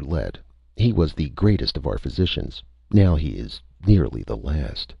Dr. Lett. He was the greatest of our physicians. Now he is nearly the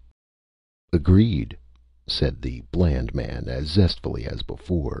last." "Agreed," said the bland man as zestfully as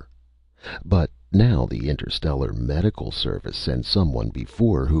before. "But now the Interstellar Medical Service sends someone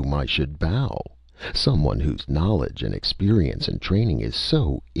before whom I should bow. Someone whose knowledge and experience and training is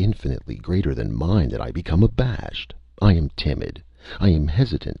so infinitely greater than mine that I become abashed. I am timid. I am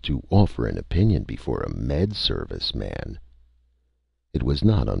hesitant to offer an opinion before a Med Service man." It was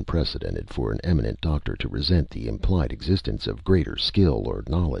not unprecedented for an eminent doctor to resent the implied existence of greater skill or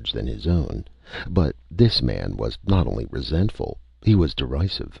knowledge than his own. But this man was not only resentful, he was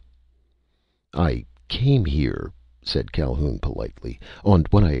derisive. "I came here," said Calhoun politely, "on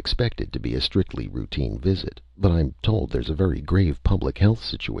what I expected to be a strictly routine visit. But I'm told there's a very grave public health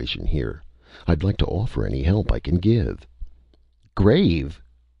situation here. I'd like to offer any help I can give." "Grave?"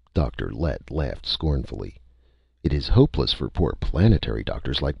 Dr. Lett laughed scornfully. "It is hopeless for poor planetary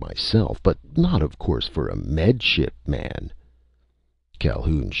doctors like myself, but not, of course, for a Med Ship man."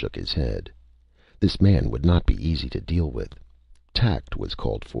 Calhoun shook his head. This man would not be easy to deal with. Tact was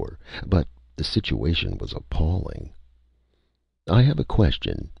called for, but the situation was appalling. "I have a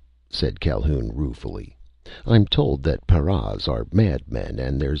question," said Calhoun ruefully. "I'm told that paras are madmen,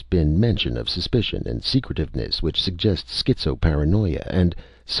 and there's been mention of suspicion and secretiveness which suggests schizoparanoia, and,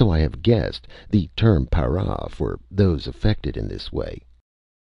 so I have guessed, the term para for those affected in this way."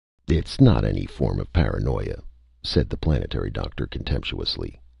 "It's not any form of paranoia," said the planetary doctor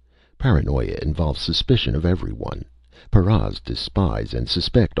contemptuously. "Paranoia involves suspicion of everyone. Paras despise and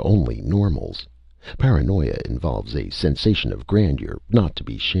suspect only normals. Paranoia involves a sensation of grandeur not to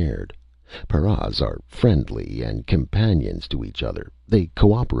be shared. Paras are friendly and companions to each other. They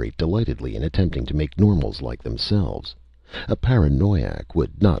cooperate delightedly in attempting to make normals like themselves. A paranoiac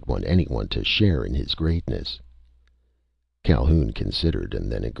would not want anyone to share in his greatness." Calhoun considered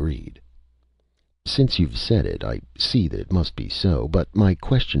and then agreed. "Since you've said it, I see that it must be so. But my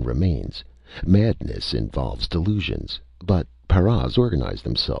question remains. Madness involves delusions. But paras organize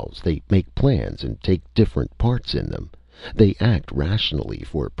themselves. They make plans and take different parts in them. They act rationally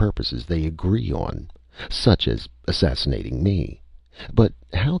for purposes they agree on, such as assassinating me. But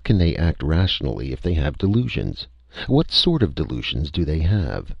how can they act rationally if they have delusions? What sort of delusions do they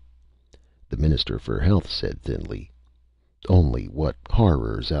have?" The Minister for Health said thinly, "Only what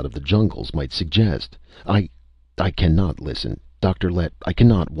horrors out of the jungles might suggest. I cannot listen. Dr. Lett, I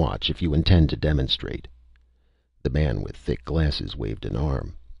cannot watch if you intend to demonstrate." The man with thick glasses waved an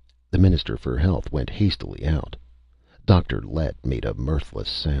arm. The Minister for Health went hastily out. Dr. Lett made a mirthless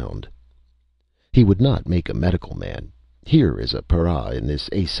sound. "He would not make a medical man. Here is a para in this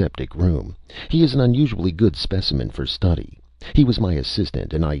aseptic room. He is an unusually good specimen for study. He was my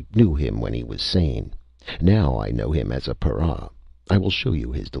assistant, and I knew him when he was sane. Now I know him as a para. I will show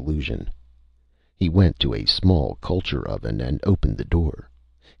you his delusion." He went to a small culture oven and opened the door.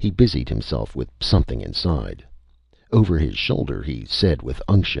 He busied himself with something inside. Over his shoulder he said with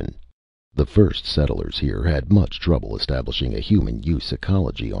unction, "The first settlers here had much trouble establishing a human use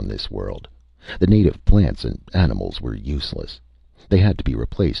ecology on this world. The native plants and animals were useless. They had to be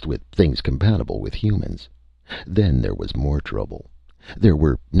replaced with things compatible with humans. Then there was more trouble. There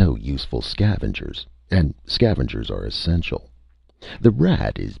were no useful scavengers, and scavengers are essential. The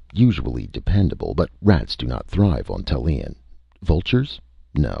rat is usually dependable, but rats do not thrive on Tallien. Vultures?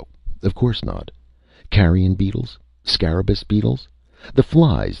 No, of course not. Carrion beetles? Scarabeus beetles? The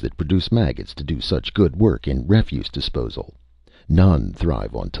flies that produce maggots to do such good work in refuse disposal? None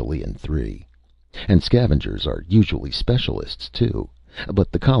thrive on Tallien Three. And scavengers are usually specialists, too.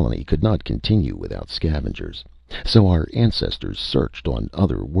 But the colony could not continue without scavengers. So our ancestors searched on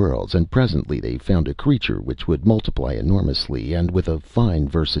other worlds, and presently they found a creature which would multiply enormously and with a fine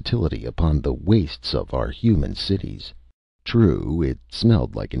versatility upon the wastes of our human cities. True, it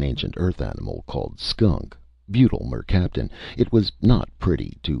smelled like an ancient earth animal called skunk. Butyl mercaptan. It was not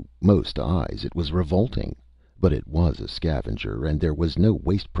pretty to most eyes. It was revolting. But it was a scavenger, and there was no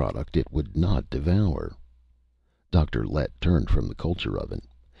waste product it would not devour." Dr. Lett turned from the culture oven.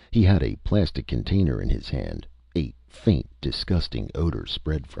 He had a plastic container in his hand. A faint, disgusting odor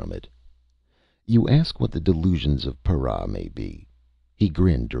spread from it. "You ask what the delusions of para may be." He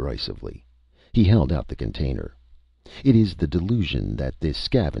grinned derisively. He held out the container. "It is the delusion that this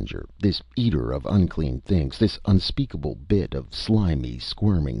scavenger, this eater of unclean things, this unspeakable bit of slimy,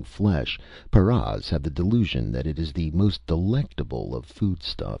 squirming flesh, paras have the delusion that it is the most delectable of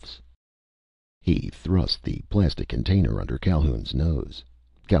foodstuffs." He thrust the plastic container under Calhoun's nose.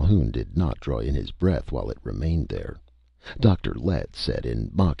 Calhoun did not draw in his breath while it remained there. Dr. Lett said in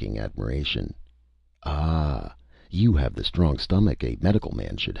mocking admiration, "Ah, you have the strong stomach a medical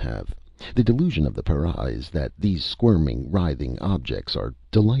man should have. The delusion of the para is that these squirming, writhing objects are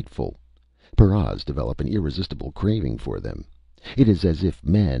delightful. Paras develop an irresistible craving for them. It is as if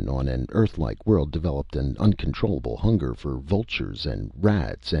men on an Earth-like world developed an uncontrollable hunger for vultures and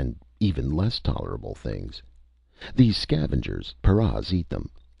rats and even less tolerable things. These scavengers, paras, eat them.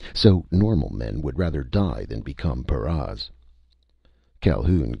 So normal men would rather die than become paras.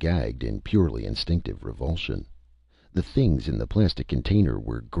 Calhoun gagged in purely instinctive revulsion. The things in the plastic container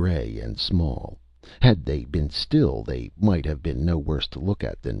were gray and small. Had they been still, they might have been no worse to look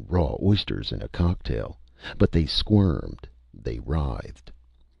at than raw oysters in a cocktail. But they squirmed. They writhed.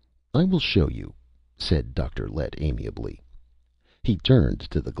 "I will show you," said Dr. Lett amiably. He turned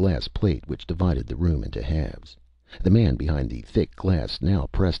to the glass plate which divided the room into halves. The man behind the thick glass now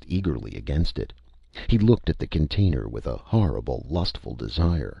pressed eagerly against it. He looked at the container with a horrible, lustful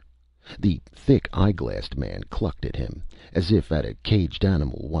desire. The thick eyeglassed man clucked at him, as if at a caged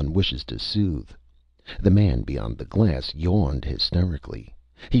animal one wishes to soothe. The man beyond the glass yawned hysterically.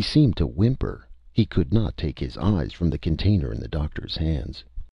 He seemed to whimper. He could not take his eyes from the container in the doctor's hands.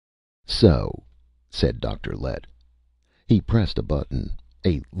 "So," said Dr. Lett. He pressed a button.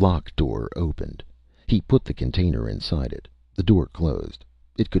 A lock door opened. He put the container inside it. The door closed.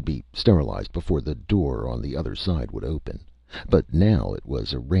 It could be sterilized before the door on the other side would open. But now it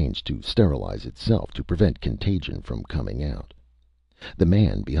was arranged to sterilize itself to prevent contagion from coming out. The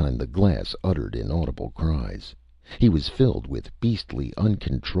man behind the glass uttered inaudible cries. He was filled with beastly,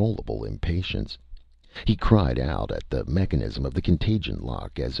 uncontrollable impatience. He cried out at the mechanism of the contagion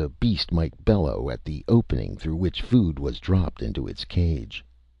lock as a beast might bellow at the opening through which food was dropped into its cage.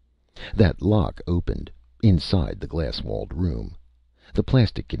 That lock opened, inside the glass-walled room. The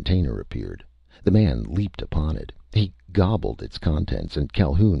plastic container appeared. The man leaped upon it. He gobbled its contents, and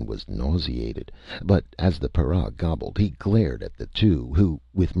Calhoun was nauseated. But as the para gobbled, he glared at the two who,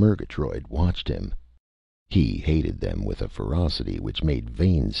 with Murgatroyd, watched him. He hated them with a ferocity which made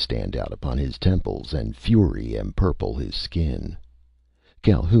veins stand out upon his temples and fury empurple his skin.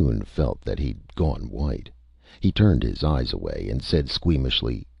 Calhoun felt that he'd gone white. He turned his eyes away and said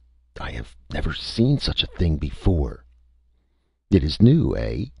squeamishly, "I have never seen such a thing before." "It is new,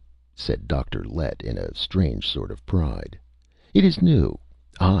 eh?" said Dr. Lett in a strange sort of pride. "It is new.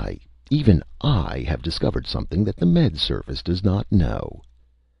 Even I, have discovered something that the Med Service does not know."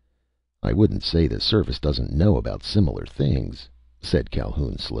 "I wouldn't say the Service doesn't know about similar things," said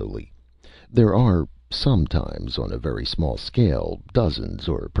Calhoun slowly. "There are, sometimes on a very small scale, dozens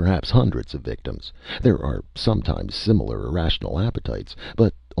or perhaps hundreds of victims. There are sometimes similar irrational appetites.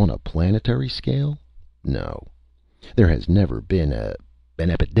 But on a planetary scale, no. There has never been an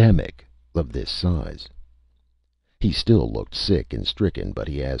epidemic of this size." He still looked sick and stricken, but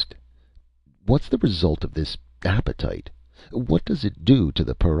he asked, "What's the result of this appetite? What does it do to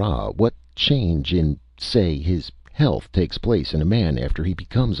the para? What change in, say, his health takes place in a man after he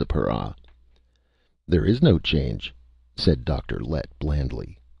becomes a para?" "There is no change," said Dr. Lett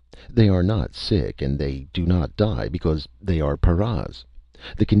blandly. "They are not sick, and they do not die because they are paras.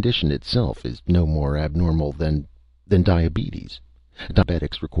 The condition itself is no more abnormal than diabetes.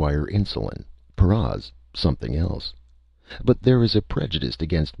 Diabetics require insulin. Paras, something else. But there is a prejudice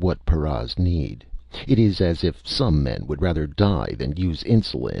against what paras need. It is as if some men would rather die than use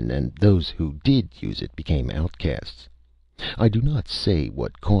insulin, and those who did use it became outcasts. I do not say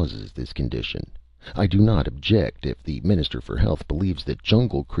what causes this condition. I do not object if the Minister for Health believes that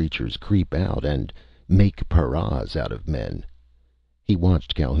jungle creatures creep out and make paras out of men." He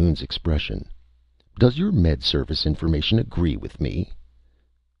watched Calhoun's expression. "Does your Med Service information agree with me?"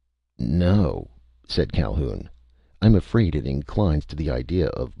 "No," said Calhoun. "I'm afraid it inclines to the idea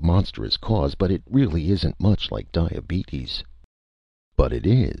of monstrous cause, but it really isn't much like diabetes." "But it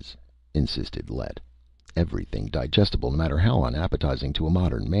is," insisted Lett. "Everything digestible, no matter how unappetizing to a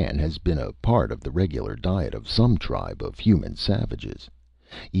modern man, has been a part of the regular diet of some tribe of human savages.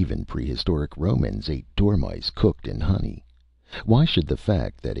 Even prehistoric Romans ate dormice cooked in honey. Why should the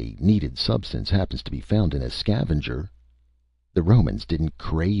fact that a needed substance happens to be found in a scavenger—" "The Romans didn't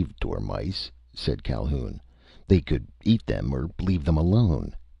crave dormice," said Calhoun. "They could eat them or leave them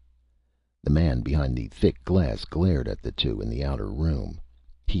alone." The man behind the thick glass glared at the two in the outer room.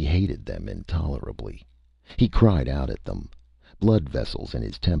 He hated them intolerably. He cried out at them. Blood vessels in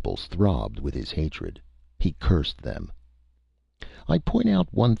his temples throbbed with his hatred. He cursed them. "I point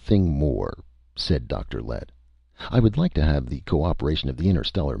out one thing more," said Dr. Lett. "I would like to have the cooperation of the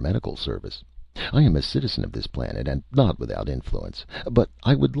Interstellar Medical Service. I am a citizen of this planet, and not without influence. But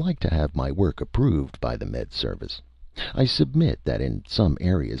I would like to have my work approved by the Med Service. I submit that in some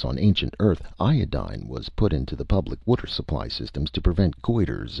areas on ancient Earth, iodine was put into the public water supply systems to prevent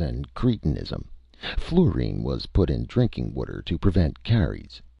goiters and cretinism. Fluorine was put in drinking water to prevent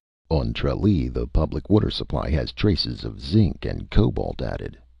caries. On Tralee, the public water supply has traces of zinc and cobalt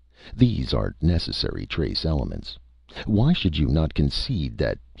added. These are necessary trace elements. Why should you not concede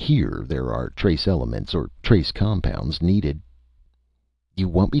that here there are trace elements or trace compounds needed?" "You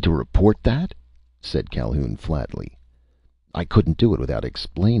want me to report that?" said Calhoun flatly. "I couldn't do it without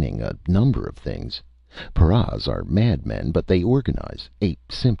explaining a number of things. Paras are madmen, but they organize. A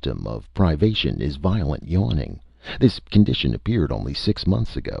symptom of privation is violent yawning. This condition appeared only 6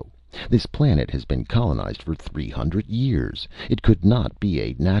 months ago. This planet has been colonized for 300 years. It could not be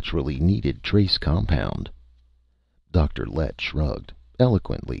a naturally needed trace compound." Dr. Lett shrugged,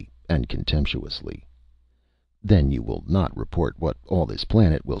 eloquently and contemptuously. "Then you will not report what all this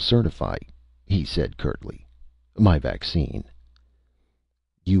planet will certify," he said curtly. "My vaccine."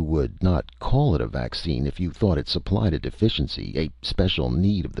 "You would not call it a vaccine if you thought it supplied a deficiency, a special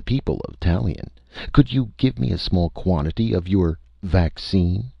need of the people of Tallien. Could you give me a small quantity of your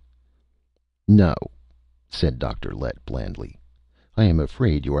vaccine?" "No," said Dr. Lett blandly. "I am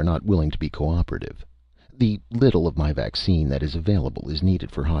afraid you are not willing to be cooperative. The little of my vaccine that is available is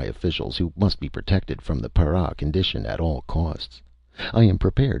needed for high officials who must be protected from the para condition at all costs. I am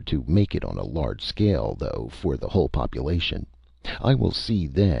prepared to make it on a large scale, though, for the whole population. I will see,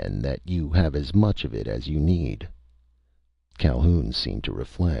 then, that you have as much of it as you need." Calhoun seemed to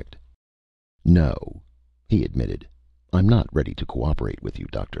reflect. "No," he admitted. "I'm not ready to cooperate with you,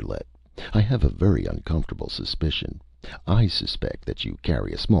 Dr. Lett. I have a very uncomfortable suspicion. I suspect that you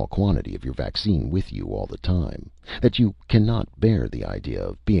carry a small quantity of your vaccine with you all the time, that you cannot bear the idea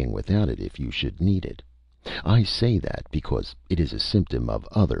of being without it if you should need it. I say that because it is a symptom of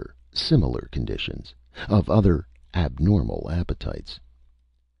other similar conditions, of other abnormal appetites."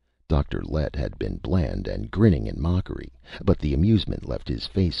 Dr. Lett had been bland and grinning in mockery, but the amusement left his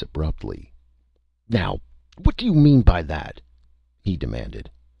face abruptly. "Now, what do you mean by that?" he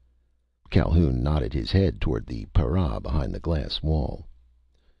demanded. Calhoun nodded his head toward the para behind the glass wall.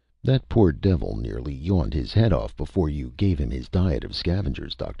 "That poor devil nearly yawned his head off before you gave him his diet of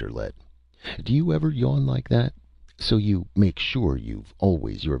scavengers, Dr. Lett. Do you ever yawn like that? So you make sure you've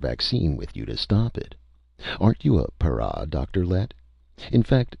always your vaccine with you to stop it. Aren't you a para, Dr. Lett? In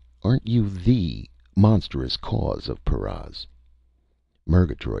fact, aren't you the monstrous cause of paras?"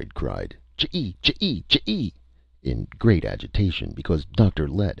 Murgatroyd cried, "Chee! Chee! Chee!" in great agitation, because Dr.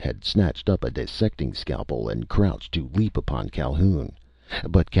 Lett had snatched up a dissecting scalpel and crouched to leap upon Calhoun.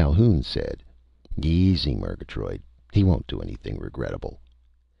 But Calhoun said, "Easy, Murgatroyd. He won't do anything regrettable."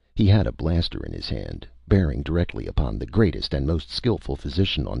 He had a blaster in his hand, bearing directly upon the greatest and most skillful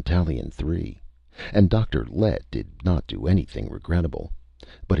physician on Tallien Three. And Dr. Lett did not do anything regrettable.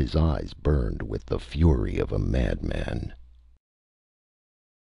 But his eyes burned with the fury of a madman.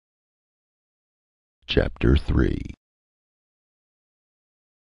 Chapter 3.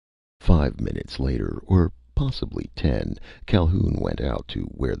 5 minutes later, or possibly 10, Calhoun went out to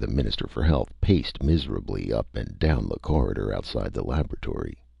where the Minister for Health paced miserably up and down the corridor outside the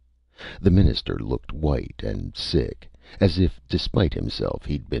laboratory. The minister looked white and sick, as if, despite himself,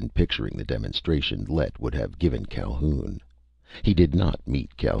 he'd been picturing the demonstration Lett would have given Calhoun. He did not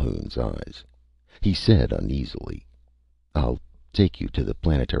meet Calhoun's eyes. He said uneasily, "I'll take you to the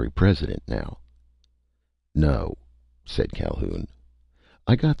planetary president now." "No," said Calhoun.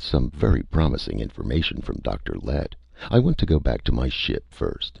 "I got some very promising information from Dr. Lett. I want to go back to my ship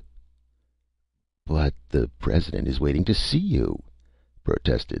first." "But the president is waiting to see you,"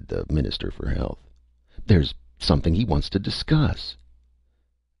 protested the Minister for Health. "There's something he wants to discuss."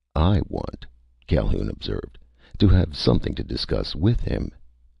 "I want," Calhoun observed, "to have something to discuss with him.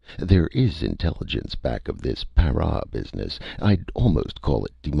 There is intelligence back of this para business. I'd almost call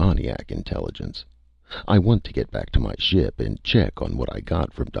it demoniac intelligence. I want to get back to my ship and check on what I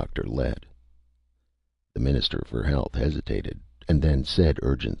got from Dr. Lett." The Minister for Health hesitated, and then said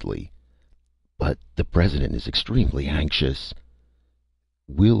urgently, "But the president is extremely anxious."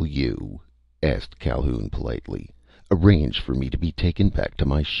 "Will you," asked Calhoun politely, "arrange for me to be taken back to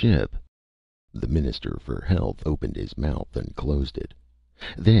my ship?" The Minister for Health opened his mouth and closed it.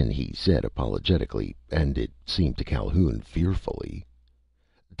 Then he said apologetically, and it seemed to Calhoun fearfully,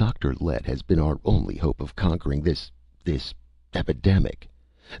 "Dr. Lett has been our only hope of conquering this epidemic.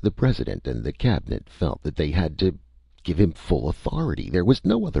 The President and the Cabinet felt that they had to give him full authority. There was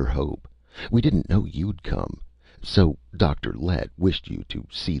no other hope. We didn't know you'd come. So Dr. Lett wished you to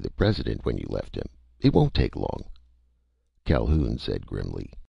see the President when you left him. It won't take long." Calhoun said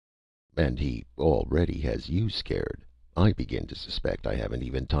grimly, "And he already has you scared. I begin to suspect I haven't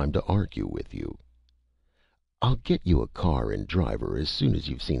even time to argue with you." "I'll get you a car and driver as soon as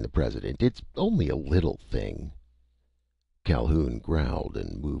you've seen the President. It's only a little thing." Calhoun growled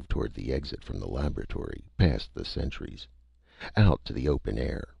and moved toward the exit from the laboratory, past the sentries, out to the open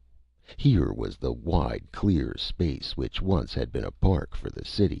air. Here was the wide, clear space which once had been a park for the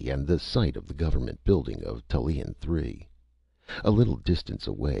city and the site of the government building of Tallien Three. A little distance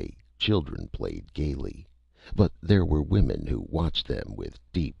away, children played gaily, but there were women who watched them with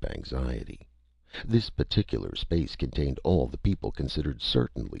deep anxiety. This particular space contained all the people considered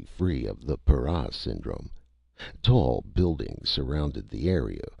certainly free of the para syndrome. Tall buildings surrounded the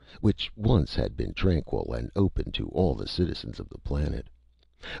area, which once had been tranquil and open to all the citizens of the planet.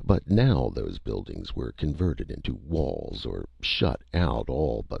 But now those buildings were converted into walls or shut out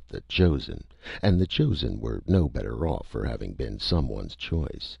all but the chosen, and the chosen were no better off for having been someone's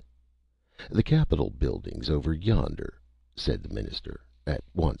choice. "The Capitol building's over yonder," said the minister, at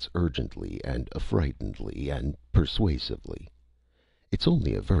once urgently and affrightedly and persuasively. "It's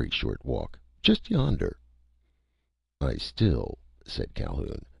only a very short walk. Just yonder." "I still," said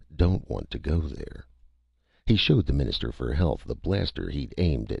Calhoun, "don't want to go there." He showed the Minister for Health the blaster he'd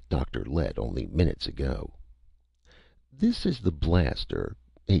aimed at Dr. Lett only minutes ago. "This is the blaster,"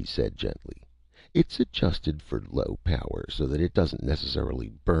 he said gently. "It's adjusted for low power so that it doesn't necessarily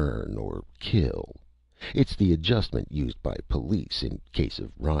burn or kill. It's the adjustment used by police in case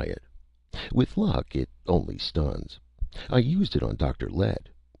of riot. With luck, it only stuns. I used it on Dr. Lett,"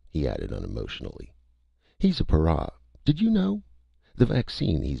 he added unemotionally. "He's a para. Did you know? The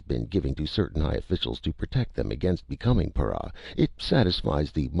vaccine he's been giving to certain high officials to protect them against becoming para. It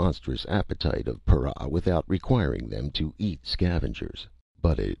satisfies the monstrous appetite of para without requiring them to eat scavengers.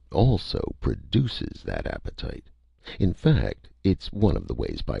 But it also produces that appetite. In fact, it's one of the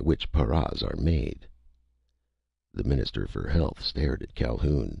ways by which paras are made." The Minister for Health stared at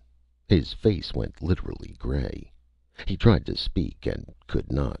Calhoun. His face went literally gray. He tried to speak and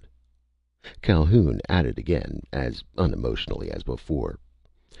could not. Calhoun added again, as unemotionally as before: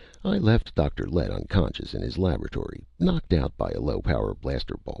 "I left Dr. Lett unconscious in his laboratory, knocked out by a low-power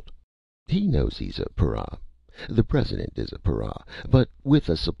blaster bolt. He knows he's a para. The President is a para. But with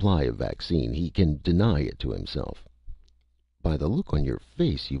a supply of vaccine, he can deny it to himself." "By the look on your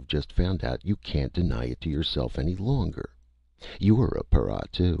face, you've just found out you can't deny it to yourself any longer. You're a para,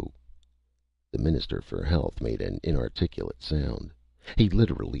 too." The Minister for Health made an inarticulate sound. He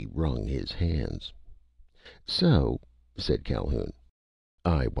literally wrung his hands. "So," said Calhoun,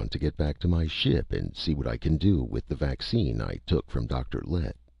 "I want to get back to my ship and see what I can do with the vaccine I took from Dr.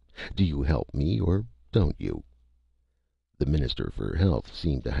 Lett. Do you help me, or don't you?" The Minister for Health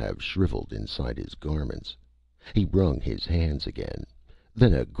seemed to have shriveled inside his garments. He wrung his hands again.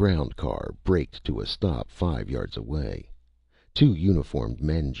 Then a ground car braked to a stop 5 yards away. 2 uniformed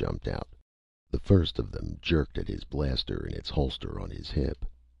men jumped out. The first of them jerked at his blaster in its holster on his hip.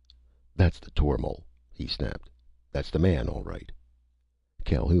 "That's the tormal," he snapped. "That's the man, all right."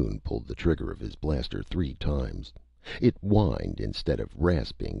 Calhoun pulled the trigger of his blaster 3 times. It whined instead of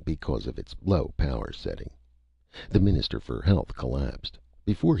rasping because of its low power setting. The Minister for Health collapsed.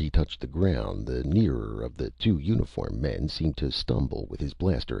 Before he touched the ground, the nearer of the 2 uniformed men seemed to stumble with his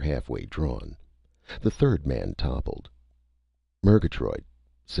blaster halfway drawn. The third man toppled. "Murgatroyd,"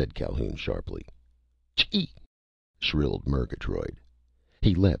 said Calhoun sharply. "Chee!" shrilled Murgatroyd.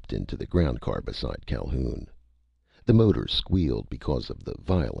 He leapt into the ground car beside Calhoun. The motor squealed because of the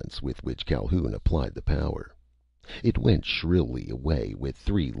violence with which Calhoun applied the power. It went shrilly away with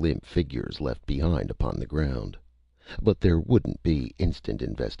 3 limp figures left behind upon the ground. But there wouldn't be instant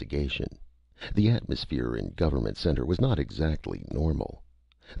investigation. The atmosphere in Government Center was not exactly normal.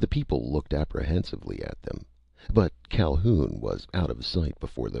 The people looked apprehensively at them. But Calhoun was out of sight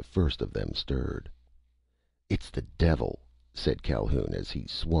before the first of them stirred. "It's the devil," said Calhoun as he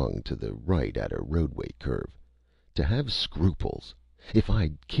swung to the right at a roadway curve. "To have scruples! If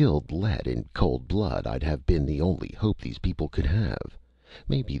I'd killed Lett in cold blood, I'd have been the only hope these people could have.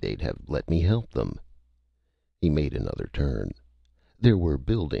 Maybe they'd have let me help them." He made another turn. There were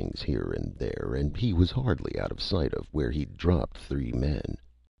buildings here and there, and he was hardly out of sight of where he'd dropped 3 men.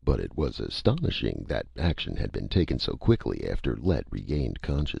 But it was astonishing that action had been taken so quickly after Lett regained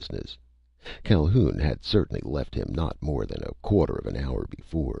consciousness. Calhoun had certainly left him not more than a quarter of an hour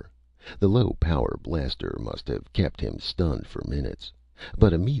before. The low-power blaster must have kept him stunned for minutes.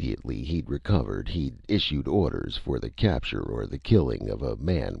 But immediately he'd recovered, he'd issued orders for the capture or the killing of a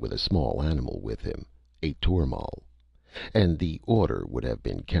man with a small animal with him, a tormal. And the order would have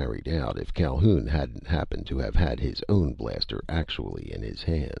been carried out if Calhoun hadn't happened to have had his own blaster actually in his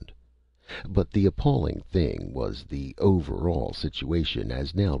hand. But the appalling thing was the overall situation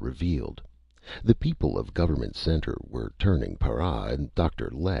as now revealed. The people of Government Center were turning para, and Dr.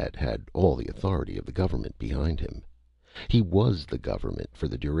 Lett had all the authority of the government behind him. He was the government for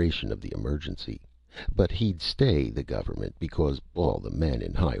the duration of the emergency. But he'd stay the government because all the men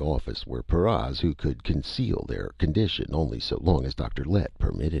in high office were paras who could conceal their condition only so long as Dr. Lett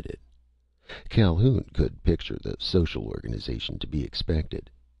permitted it. Calhoun could picture the social organization to be expected.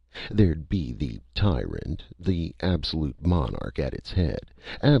 There'd be the tyrant, the absolute monarch at its head.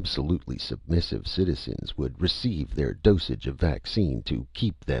 Absolutely submissive citizens would receive their dosage of vaccine to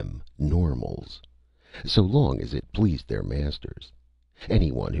keep them normals, so long as it pleased their masters.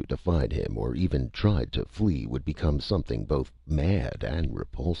 Anyone who defied him or even tried to flee would become something both mad and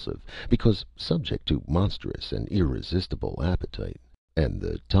repulsive, because subject to monstrous and irresistible appetite. And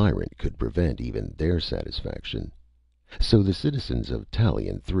the tyrant could prevent even their satisfaction. So the citizens of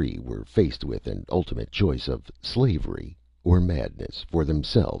Tallien Three were faced with an ultimate choice of slavery or madness for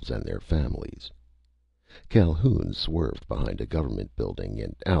themselves and their families. Calhoun swerved behind a government building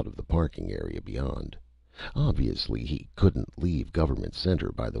and out of the parking area beyond. Obviously, he couldn't leave Government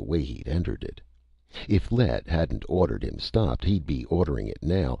Center by the way he'd entered it. If Lett hadn't ordered him stopped, he'd be ordering it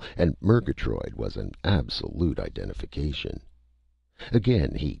now, and Murgatroyd was an absolute identification.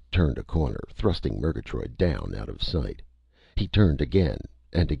 Again he turned a corner, thrusting Murgatroyd down out of sight. He turned again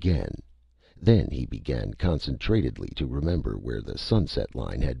and again. Then he began concentratedly to remember where the sunset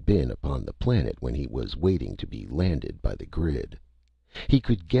line had been upon the planet when he was waiting to be landed by the grid. He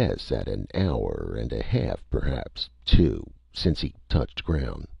could guess at an hour and a half, perhaps 2, since he touched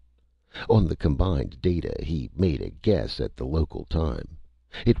ground. On the combined data, he made a guess at the local time.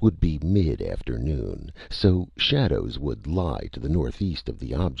 It would be mid-afternoon, so shadows would lie to the northeast of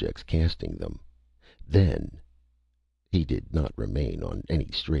the objects casting them. Then he did not remain on any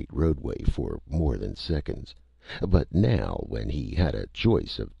straight roadway for more than seconds. But now, when he had a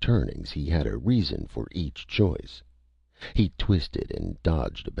choice of turnings, he had a reason for each choice. He twisted and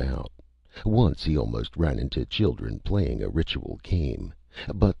dodged about. Once he almost ran into children playing a ritual game.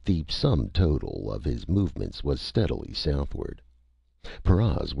 But the sum total of his movements was steadily southward.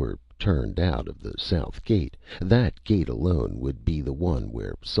 Paras were turned out of the south gate. That gate alone would be the one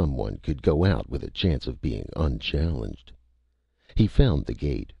where someone could go out with a chance of being unchallenged. He found the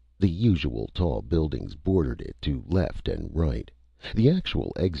gate. The usual tall buildings bordered it to left and right. The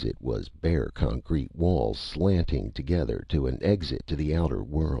actual exit was bare concrete walls slanting together to an exit to the outer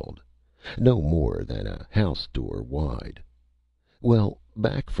world, no more than a house door wide. Well,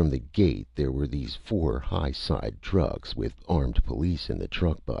 back from the gate there were these 4 high-side trucks with armed police in the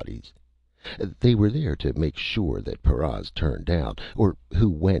truck bodies. They were there to make sure that paras turned out, or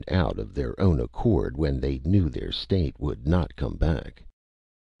who went out of their own accord when they knew their state would not come back.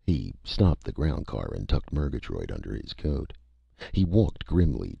 He stopped the ground car and tucked Murgatroyd under his coat. He walked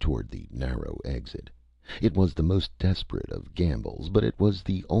grimly toward the narrow exit. It was the most desperate of gambles, but it was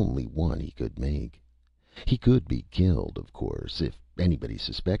the only one he could make. He could be killed, of course, if anybody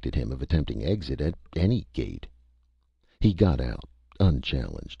suspected him of attempting exit at any gate. He got out,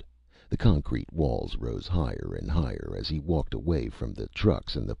 unchallenged. The concrete walls rose higher and higher as he walked away from the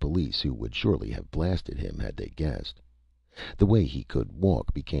trucks and the police, who would surely have blasted him had they guessed. The way he could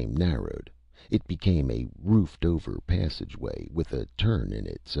walk became narrowed. It became a roofed-over passageway, with a turn in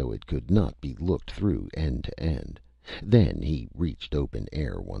it so it could not be looked through end to end. Then he reached open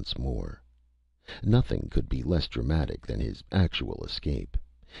air once more. Nothing could be less dramatic than his actual escape.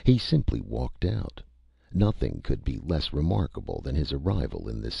 He simply walked out. Nothing could be less remarkable than his arrival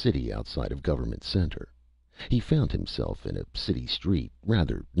in the city outside of Government Center. He found himself in a city street,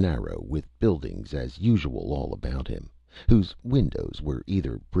 rather narrow, with buildings as usual all about him, whose windows were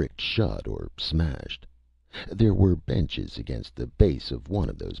either bricked shut or smashed. There were benches against the base of one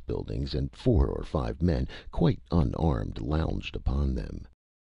of those buildings, and 4 or 5 men, quite unarmed, lounged upon them.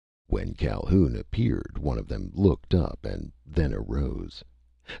 When Calhoun appeared, one of them looked up and then arose.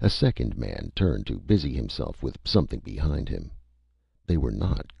 A second man turned to busy himself with something behind him. They were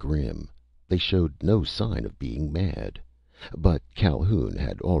not grim. They showed no sign of being mad. But Calhoun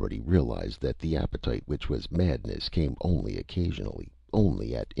had already realized that the appetite which was madness came only occasionally,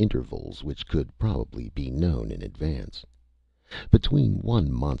 only at intervals which could probably be known in advance. Between one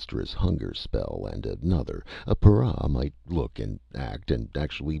monstrous hunger spell and another, a para might look and act and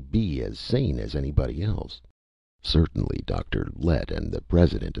actually be as sane as anybody else. Certainly Dr. Lett and the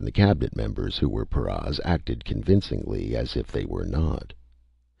President and the cabinet members who were paras acted convincingly as if they were not.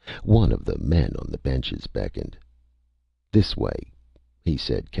 One of the men on the benches beckoned. "This way," he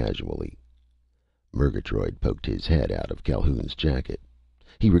said casually. Murgatroyd poked his head out of Calhoun's jacket.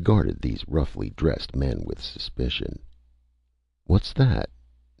 He regarded these roughly dressed men with suspicion. "What's that?"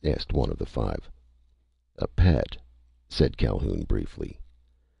 asked one of the five. "A pet," said Calhoun briefly.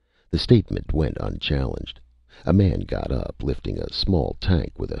 The statement went unchallenged. A man got up, lifting a small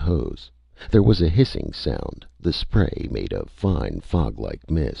tank with a hose. There was a hissing sound. The spray made a fine, fog-like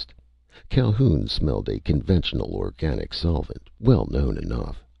mist. Calhoun smelled a conventional organic solvent, well known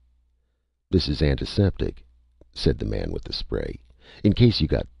enough. "This is antiseptic," said the man with the spray, "in case you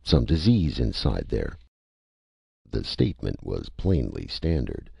got some disease inside there." The statement was plainly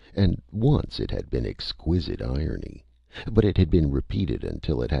standard, and once it had been exquisite irony. But it had been repeated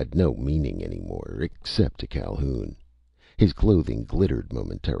until it had no meaning any more, except to Calhoun. His clothing glittered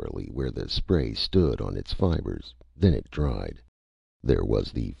momentarily where the spray stood on its fibers. Then it dried. There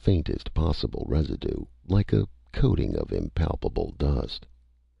was the faintest possible residue, like a coating of impalpable dust.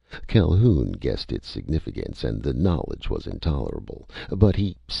 Calhoun guessed its significance, and the knowledge was intolerable. But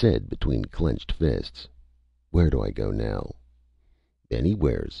he said between clenched fists, "Where do I go now?"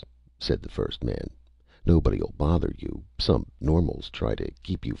 "Anywheres," said the first man. "Nobody'll bother you. Some normals try to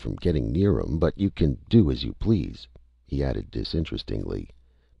keep you from getting near 'em, but you can do as you please." He added disinterestedly,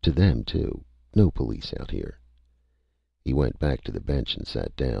 "To them, too. No police out here." He went back to the bench and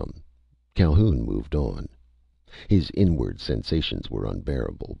sat down. Calhoun moved on. His inward sensations were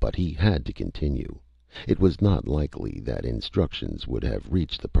unbearable, but he had to continue. It was not likely that instructions would have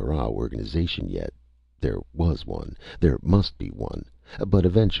reached the para organization yet. There was one. There must be one. But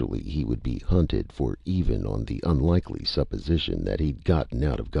eventually he would be hunted for, even on the unlikely supposition that he'd gotten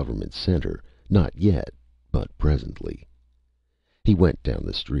out of Government Center. Not yet, but presently. He went down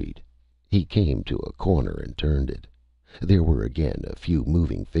the street. He came to a corner and turned it. There were again a few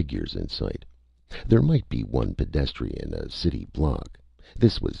moving figures in sight. There might be one pedestrian a city block.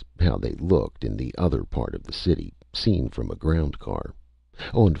 This was how they looked in the other part of the city, seen from a ground car.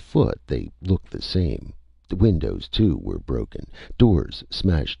 On foot they looked the same. The windows, too, were broken, doors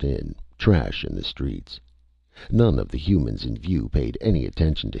smashed in, trash in the streets. None of the humans in view paid any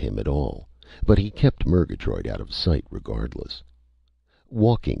attention to him at all, but he kept Murgatroyd out of sight regardless.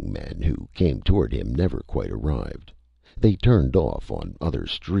 Walking men who came toward him never quite arrived. They turned off on other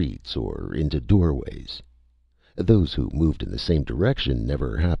streets or into doorways. Those who moved in the same direction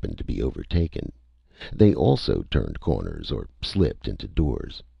never happened to be overtaken. They also turned corners or slipped into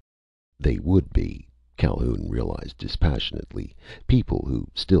doors. They would be, Calhoun realized dispassionately, people who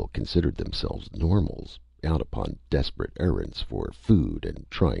still considered themselves normals, out upon desperate errands for food and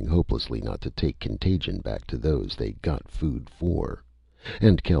trying hopelessly not to take contagion back to those they got food for.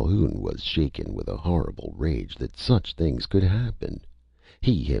 And Calhoun was shaken with a horrible rage that such things could happen.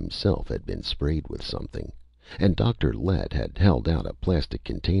 He himself had been sprayed with something, and Dr. Lett had held out a plastic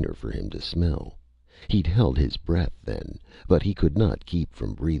container for him to smell. He'd held his breath then, but he could not keep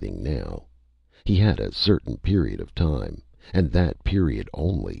from breathing now. He had a certain period of time, and that period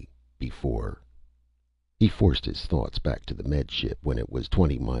only, before. He forced his thoughts back to the Med Ship when it was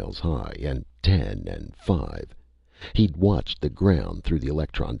 20 miles high, and 10, and 5. He'd watched the ground through the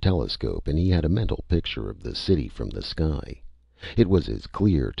electron telescope, and he had a mental picture of the city from the sky. It was as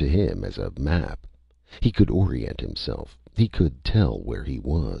clear to him as a map. He could orient himself. He could tell where he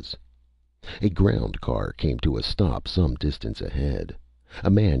was. A ground car came to a stop some distance ahead. A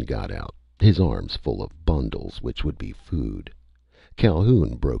man got out, his arms full of bundles which would be food.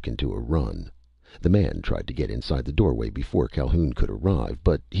 Calhoun broke into a run. The man tried to get inside the doorway before Calhoun could arrive,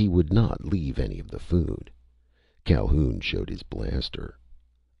 but he would not leave any of the food. Calhoun showed his blaster.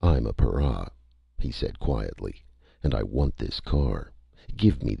 "I'm a para," he said quietly, "and I want this car.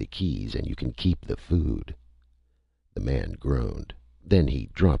 Give me the keys and you can keep the food." The man groaned. Then he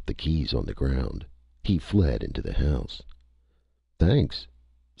dropped the keys on the ground. He fled into the house. "Thanks,"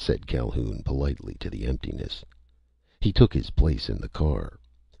 said Calhoun politely to the emptiness. He took his place in the car.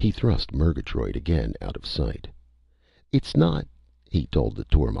 He thrust Murgatroyd again out of sight. "It's not," he told the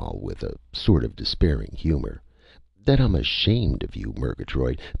tormal with a sort of despairing humor, "that I'm ashamed of you,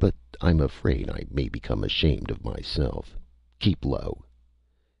 Murgatroyd, but I'm afraid I may become ashamed of myself. Keep low."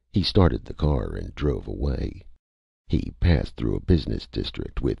 He started the car and drove away. He passed through a business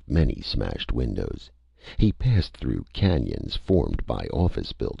district with many smashed windows. He passed through canyons formed by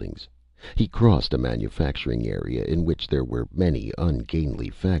office buildings. He crossed a manufacturing area in which there were many ungainly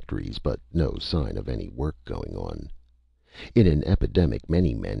factories, but no sign of any work going on. In an epidemic,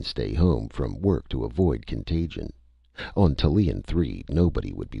 many men stay home from work to avoid contagion. On Tallien Three,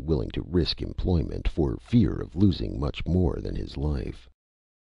 nobody would be willing to risk employment for fear of losing much more than his life.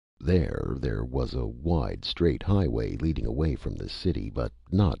 There was a wide, straight highway leading away from the city, but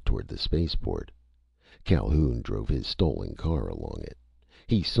not toward the spaceport. Calhoun drove his stolen car along it.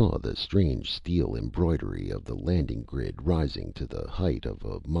 He saw the strange steel embroidery of the landing grid rising to the height of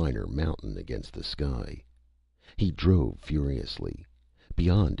a minor mountain against the sky. He drove furiously.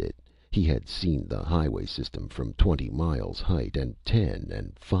 Beyond it, he had seen the highway system from 20 miles height, and 10,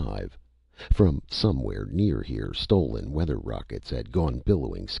 and 5. From somewhere near here, stolen weather rockets had gone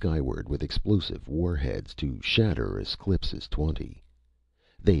billowing skyward with explosive warheads to shatter Eclipse's 20.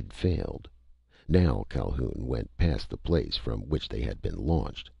 They'd failed. Now Calhoun went past the place from which they had been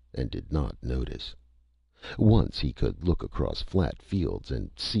launched, and did not notice. Once he could look across flat fields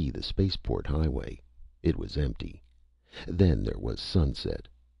and see the spaceport highway. It was empty. Then there was sunset.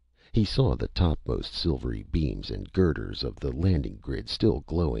 He saw the topmost silvery beams and girders of the landing grid still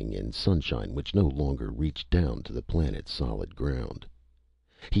glowing in sunshine which no longer reached down to the planet's solid ground.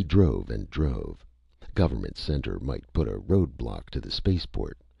 He drove and drove. Government Center might put a roadblock to the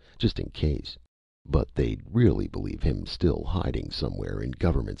spaceport, just in case. But they'd really believe him still hiding somewhere in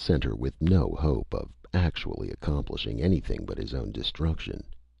Government Center with no hope of actually accomplishing anything but his own destruction.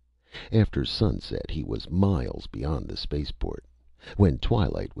 After sunset, he was miles beyond the spaceport. When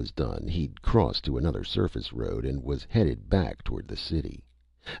twilight was done, he'd crossed to another surface road and was headed back toward the city.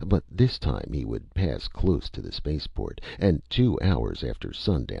 But this time he would pass close to the spaceport, and 2 hours after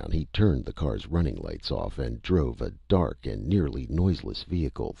sundown he turned the car's running lights off and drove a dark and nearly noiseless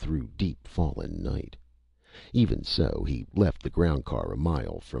vehicle through deep fallen night. Even so, he left the ground car a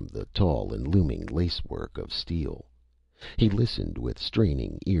mile from the tall and looming lacework of steel. He listened with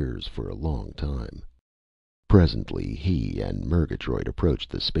straining ears for a long time. Presently he and Murgatroyd approached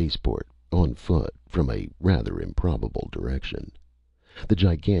the spaceport, on foot, from a rather improbable direction. The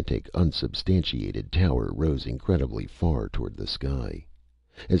gigantic, unsubstantiated tower rose incredibly far toward the sky.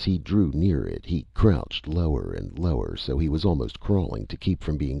 As he drew near it, he crouched lower and lower, so he was almost crawling to keep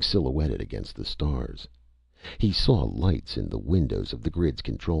from being silhouetted against the stars. He saw lights in the windows of the grid's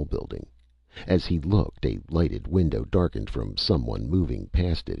control building. As he looked, a lighted window darkened from someone moving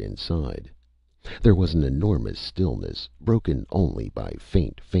past it inside. There was an enormous stillness, broken only by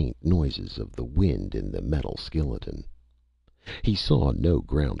faint noises of the wind in the metal skeleton. He saw no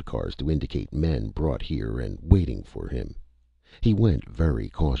ground cars to indicate men brought here and waiting for him. He went very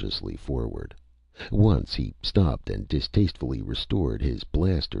cautiously forward. Once he stopped and distastefully restored his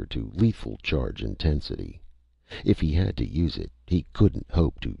blaster to lethal charge intensity. If he had to use it, he couldn't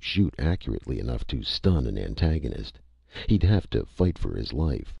hope to shoot accurately enough to stun an antagonist. He'd have to fight for his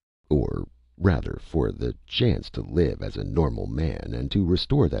life, or rather for the chance to live as a normal man, and to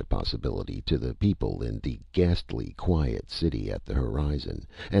restore that possibility to the people in the ghastly, quiet city at the horizon,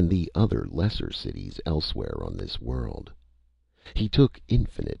 and the other lesser cities elsewhere on this world. He took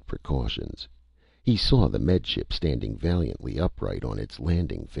infinite precautions. He saw the Med Ship standing valiantly upright on its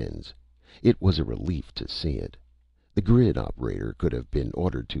landing fins. It was a relief to see it. The grid operator could have been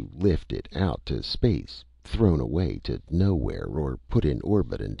ordered to lift it out to space, thrown away to nowhere, or put in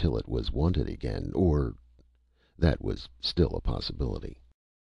orbit until it was wanted again, or... That was still a possibility.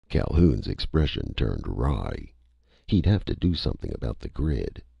 Calhoun's expression turned wry. He'd have to do something about the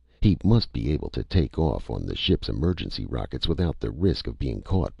grid. He must be able to take off on the ship's emergency rockets without the risk of being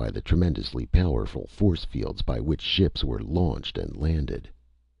caught by the tremendously powerful force fields by which ships were launched and landed.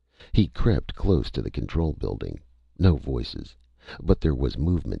 He crept close to the control building. No voices, but there was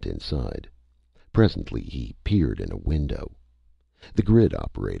movement inside. Presently he peered in a window. The grid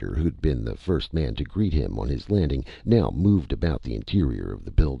operator, who'd been the first man to greet him on his landing, now moved about the interior of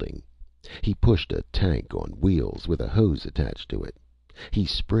the building. He pushed a tank on wheels with a hose attached to it. He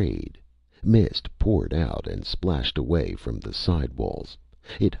sprayed. Mist poured out and splashed away from the side walls.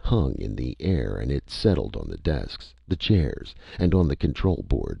 It hung in the air, and it settled on the desks, the chairs, and on the control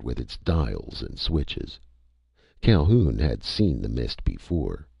board with its dials and switches. Calhoun had seen the mist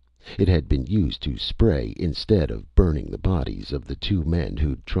before. It had been used to spray instead of burning the bodies of the 2 men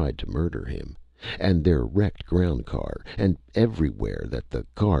who'd tried to murder him, and their wrecked ground car, and everywhere that the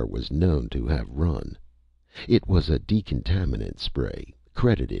car was known to have run. It was a decontaminant spray,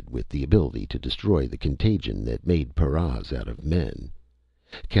 credited with the ability to destroy the contagion that made paras out of men.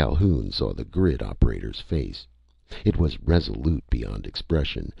 Calhoun saw the grid operator's face. It was resolute beyond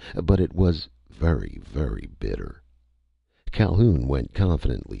expression, but it was very, very bitter. Calhoun went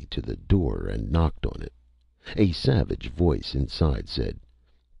confidently to the door and knocked on it. A savage voice inside said,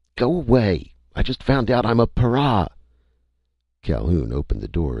 "Go away! I just found out I'm a para!" Calhoun opened the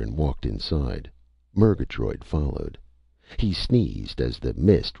door and walked inside. Murgatroyd followed. He sneezed as the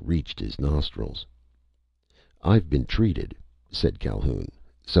mist reached his nostrils. "I've been treated," said Calhoun,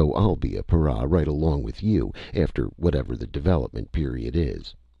 "so I'll be a para right along with you, after whatever the development period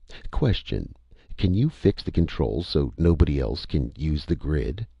is. Question: Can you fix the controls so nobody else can use the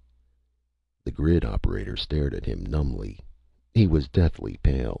grid?" The grid operator stared at him numbly. He was deathly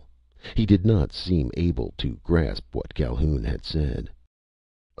pale. He did not seem able to grasp what Calhoun had said.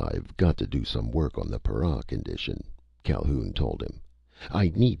 "I've got to do some work on the para condition," Calhoun told him. "I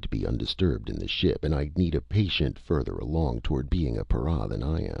need to be undisturbed in the ship, and I need a patient further along toward being a para than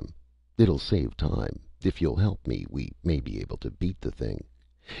I am. It'll save time. If you'll help me, we may be able to beat the thing.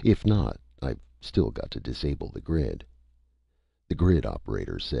 If not, I've still got to disable the grid." The grid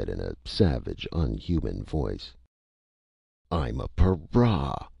operator said in a savage, unhuman voice, "I'm a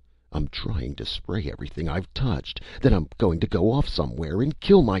para! I'm trying to spray everything I've touched. Then I'm going to go off somewhere and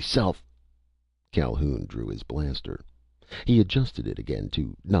kill myself." Calhoun drew his blaster. He adjusted it again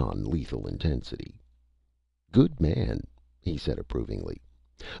to non-lethal intensity. "Good man," he said approvingly.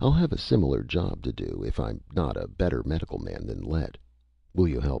 "I'll have a similar job to do if I'm not a better medical man than Lett. Will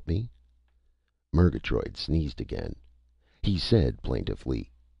you help me?" Murgatroyd sneezed again. He said plaintively,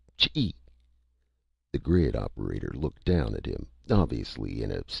 "Chee!" The grid operator looked down at him, obviously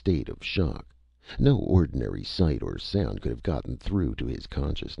in a state of shock. No ordinary sight or sound could have gotten through to his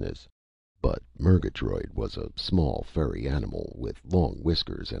consciousness. But Murgatroyd was a small, furry animal with long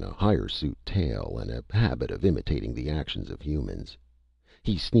whiskers and a hirsute tail and a habit of imitating the actions of humans.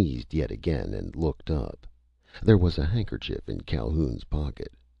 He sneezed yet again and looked up. There was a handkerchief in Calhoun's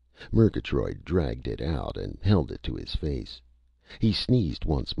pocket. Murgatroyd dragged it out and held it to his face. He sneezed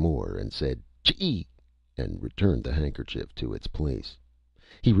once more and said, "Chee!" and returned the handkerchief to its place.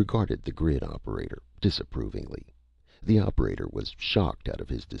 He regarded the grid operator disapprovingly. The operator was shocked out of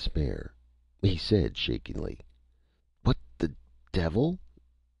his despair. He said shakingly, "What the devil?"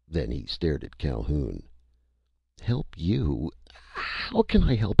 Then he stared at Calhoun. "Help you? How can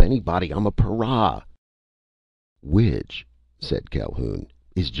I help anybody? I'm a para!" "Which," said Calhoun,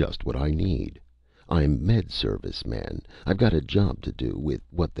 "is just what I need. I'm Med Service man. I've got a job to do with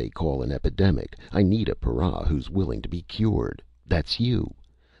what they call an epidemic. I need a para who's willing to be cured. That's you.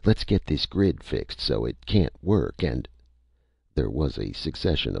 Let's get this grid fixed so it can't work and—" There was a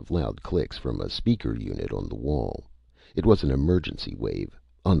succession of loud clicks from a speaker unit on the wall. It was an emergency wave,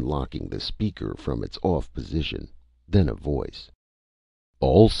 unlocking the speaker from its off position. Then a voice.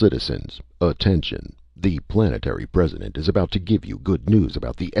 "All citizens, attention! The planetary president is about to give you good news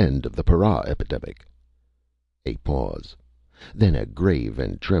about the end of the para epidemic." A pause. Then a grave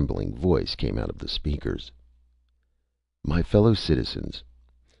and trembling voice came out of the speakers. "My fellow citizens,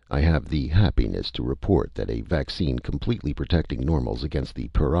 I have the happiness to report that a vaccine completely protecting normals against the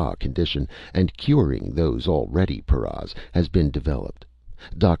para condition and curing those already paras has been developed.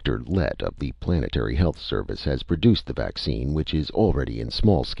 Dr. Lett of the Planetary Health Service has produced the vaccine, which is already in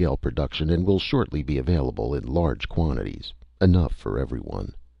small-scale production and will shortly be available in large quantities, enough for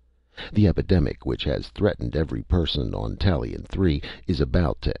everyone. The epidemic, which has threatened every person on Tallien Three, is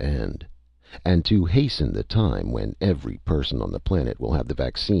about to end. And to hasten the time when every person on the planet will have the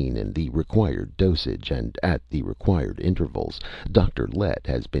vaccine in the required dosage and at the required intervals, Dr. Lett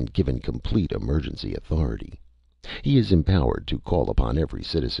has been given complete emergency authority. He is empowered to call upon every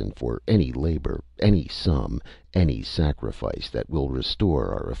citizen for any labor, any sum, any sacrifice that will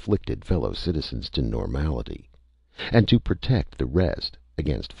restore our afflicted fellow citizens to normality, and to protect the rest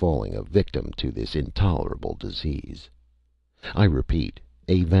against falling a victim to this intolerable disease. I repeat,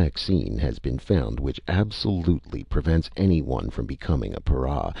 a vaccine has been found which absolutely prevents anyone from becoming a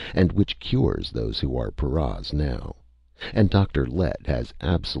para, and which cures those who are paras now. And Dr. Lett has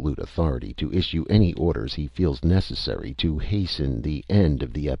absolute authority to issue any orders he feels necessary to hasten the end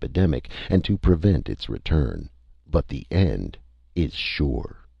of the epidemic and to prevent its return. But the end is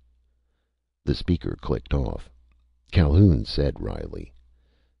sure." The speaker clicked off. Calhoun said wryly,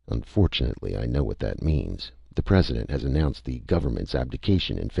 "Unfortunately, I know what that means. The President has announced the government's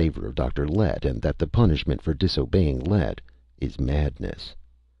abdication in favor of Dr. Lett, and that the punishment for disobeying Lett is madness."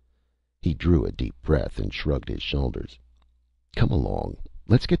 He drew a deep breath and shrugged his shoulders. "Come along.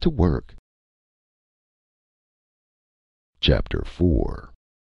 Let's get to work." Chapter 4.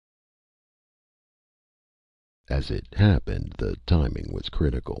 As it happened, the timing was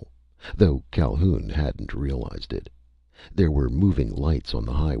critical, though Calhoun hadn't realized it. There were moving lights on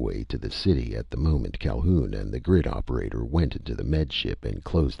the highway to the city at the moment Calhoun and the grid operator went into the Med Ship and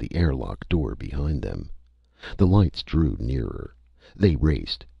closed the airlock door behind them. The lights drew nearer. They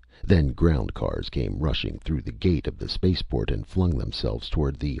raced. Then ground cars came rushing through the gate of the spaceport and flung themselves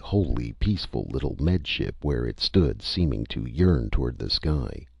toward the wholly peaceful little Med Ship where it stood, seeming to yearn toward the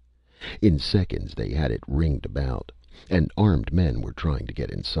sky. In seconds they had it ringed about, and armed men were trying to get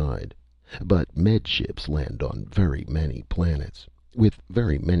inside. But Med Ships land on very many planets. with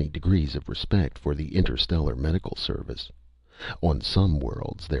very many degrees of respect for the Interstellar Medical Service. On some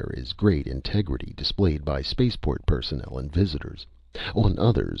worlds there is great integrity displayed by spaceport personnel and visitors. On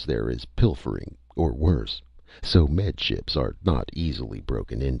others there is pilfering, or worse. So Med Ships are not easily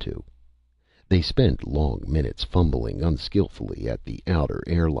broken into. They spent long minutes fumbling unskillfully at the outer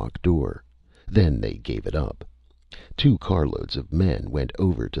airlock door. Then they gave it up. 2 carloads of men went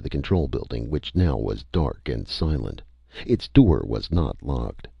over to the control building, which now was dark and silent. Its door was not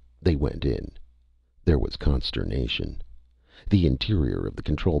locked. They went in. There was consternation. The interior of the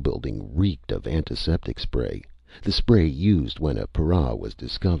control building reeked of antiseptic spray, the spray used when a para was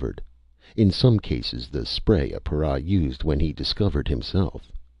discovered. In some cases, the spray a para used when he discovered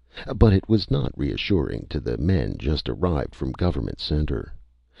himself. But it was not reassuring to the men just arrived from Government Center.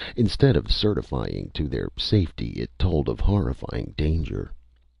 Instead of certifying to their safety, it told of horrifying danger.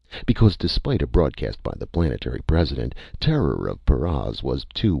 Because despite a broadcast by the planetary president, terror of paras was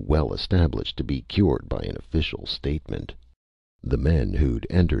too well established to be cured by an official statement. The men who'd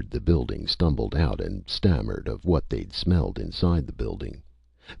entered the building stumbled out and stammered of what they'd smelled inside the building.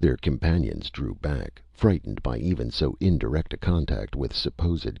 Their companions drew back, frightened by even so indirect a contact with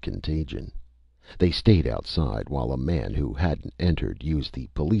supposed contagion. They stayed outside while a man who hadn't entered used the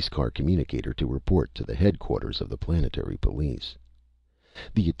police car communicator to report to the headquarters of the planetary police.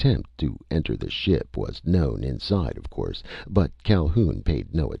 The attempt to enter the ship was known inside, of course, but Calhoun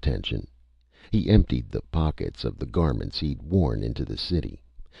paid no attention. He emptied the pockets of the garments he'd worn into the city.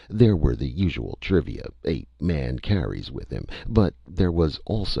 There were the usual trivia a man carries with him, but there was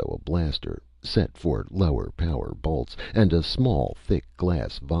also a blaster, set for lower power bolts, and a small, thick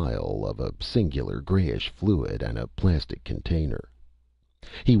glass vial of a singular grayish fluid, and a plastic container.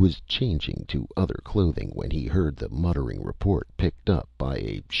 He was changing to other clothing when he heard the muttering report picked up by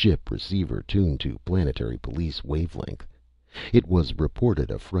a ship receiver tuned to planetary police wavelength. It was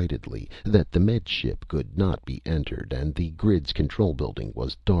reported affrightedly that the Med Ship could not be entered, and the grid's control building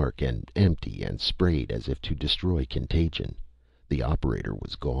was dark and empty and sprayed as if to destroy contagion. The operator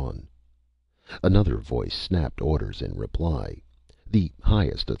was gone. Another voice snapped orders in reply. The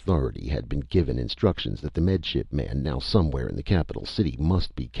highest authority had been given instructions that the Med Ship man, now somewhere in the capital city,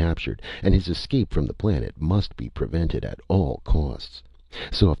 must be captured, and his escape from the planet must be prevented at all costs.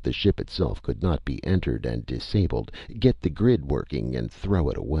 So if the ship itself could not be entered and disabled, get the grid working and throw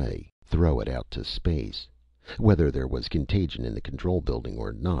it away. Throw it out to space. Whether there was contagion in the control building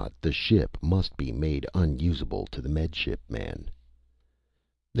or not, the ship must be made unusable to the Med Ship man.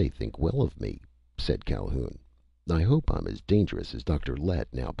 "They think well of me," said Calhoun. "I hope I'm as dangerous as Dr. Lett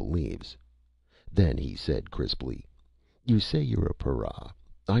now believes." Then he said crisply, "You say you're a para.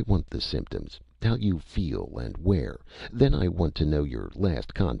 I want the symptoms. How you feel and where. Then I want to know your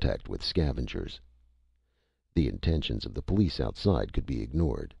last contact with scavengers." The intentions of the police outside could be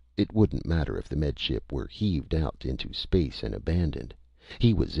ignored. It wouldn't matter if the Med Ship were heaved out into space and abandoned.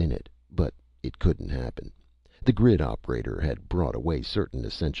 He was in it, but it couldn't happen. The grid operator had brought away certain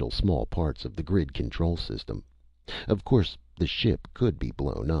essential small parts of the grid control system. Of course, the ship could be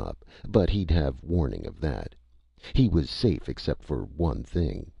blown up, but he'd have warning of that. He was safe except for one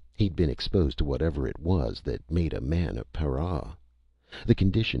thing. He'd been exposed to whatever it was that made a man a para. The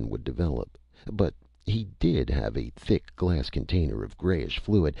condition would develop. But he did have a thick glass container of grayish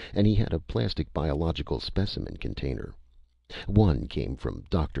fluid, and he had a plastic biological specimen container. One came from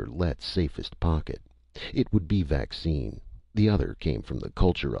Dr. Lett's safest pocket. It would be vaccine. The other came from the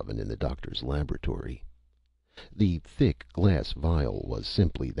culture oven in the doctor's laboratory. The thick glass vial was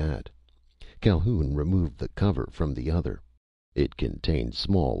simply that. Calhoun removed the cover from the other. It contained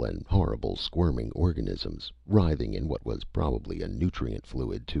small and horrible squirming organisms, writhing in what was probably a nutrient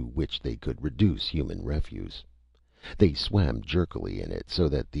fluid to which they could reduce human refuse. They swam jerkily in it so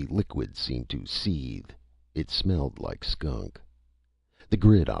that the liquid seemed to seethe. It smelled like skunk. The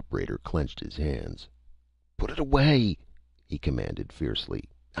grid operator clenched his hands. "Put it away!" he commanded fiercely.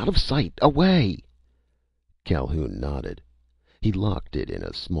 "Out of sight! Away!" Calhoun nodded. He locked it in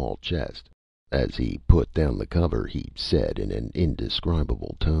a small chest. As he put down the cover, he said in an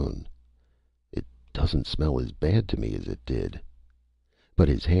indescribable tone, "It doesn't smell as bad to me as it did." But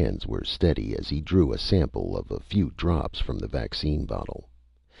his hands were steady as he drew a sample of a few drops from the vaccine bottle.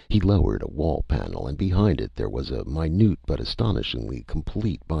 He lowered a wall panel, and behind it there was a minute but astonishingly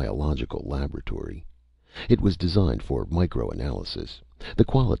complete biological laboratory. It was designed for microanalysis, the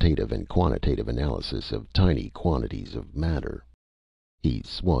qualitative and quantitative analysis of tiny quantities of matter. He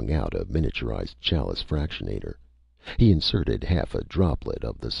swung out a miniaturized chalice fractionator. He inserted half a droplet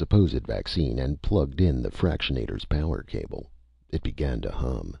of the supposed vaccine and plugged in the fractionator's power cable. It began to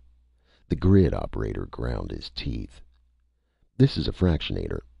hum. The grid operator ground his teeth. "This is a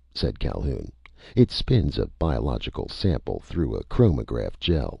fractionator," said Calhoun. "It spins a biological sample through a chromatograph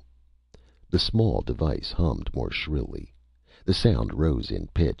gel." The small device hummed more shrilly. The sound rose in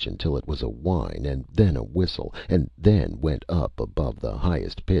pitch until it was a whine, and then a whistle, and then went up above the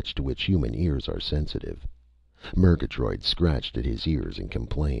highest pitch to which human ears are sensitive. Murgatroyd scratched at his ears and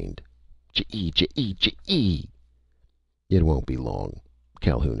complained. "Chee, chee, chee!" "It won't be long,"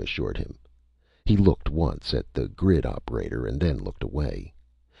 Calhoun assured him. He looked once at the grid operator and then looked away.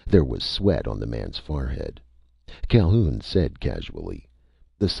 There was sweat on the man's forehead. Calhoun said casually,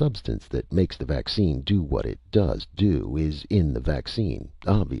 "The substance that makes the vaccine do what it does do is in the vaccine,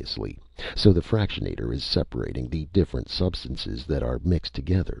 obviously. So the fractionator is separating the different substances that are mixed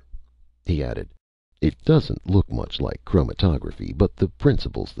together." He added, "It doesn't look much like chromatography, but the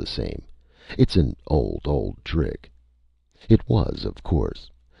principle's the same. It's an old trick." It was, of course.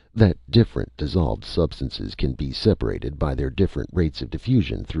 That different dissolved substances can be separated by their different rates of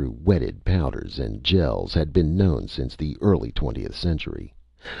diffusion through wetted powders and gels had been known since the early 20th century,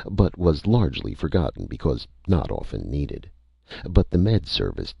 but was largely forgotten because not often needed. But the Med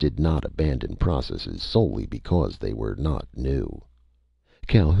Service did not abandon processes solely because they were not new.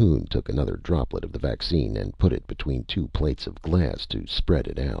 Calhoun took another droplet of the vaccine and put it between two plates of glass to spread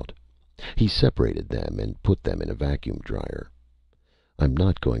it out. He separated them and put them in a vacuum dryer. "I'm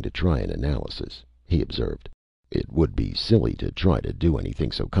not going to try an analysis," he observed. "It would be silly to try to do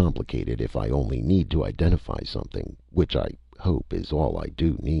anything so complicated if I only need to identify something, which I hope is all I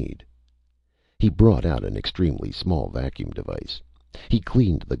do need." He brought out an extremely small vacuum device. He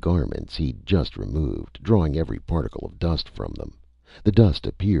cleaned the garments he'd just removed, drawing every particle of dust from them. The dust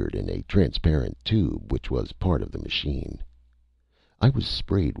appeared in a transparent tube which was part of the machine. "I was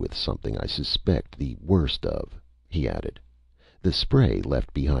sprayed with something I suspect the worst of," he added. "The spray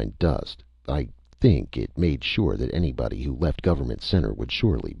left behind dust. I think it made sure that anybody who left Government Center would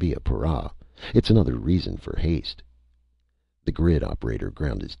surely be a para. It's another reason for haste." The grid operator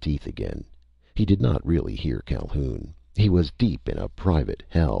ground his teeth again. He did not really hear Calhoun. He was deep in a private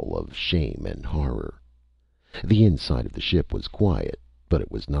hell of shame and horror. The inside of the ship was quiet, but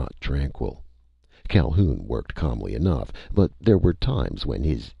it was not tranquil. Calhoun worked calmly enough, but there were times when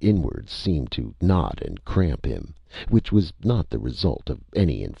his inwards seemed to knot and cramp him, which was not the result of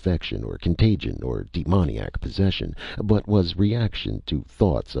any infection or contagion or demoniac possession, but was reaction to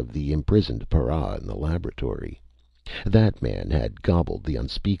thoughts of the imprisoned para in the laboratory. That man had gobbled the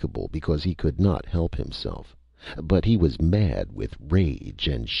unspeakable because he could not help himself, but he was mad with rage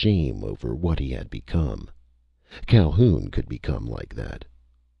and shame over what he had become. Calhoun could become like that.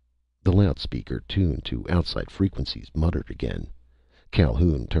 The loudspeaker, tuned to outside frequencies, muttered again.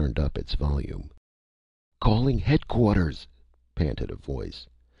 Calhoun turned up its volume. "Calling headquarters!" panted a voice.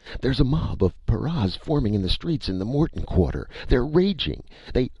 "There's a mob of paras forming in the streets in the Morton quarter. They're raging.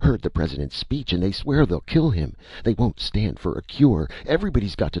 They heard the president's speech and they swear they'll kill him. They won't stand for a cure.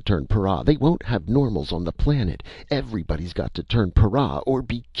 Everybody's got to turn para. They won't have normals on the planet. Everybody's got to turn para or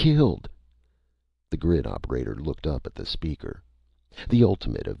be killed." The grid operator looked up at the speaker. The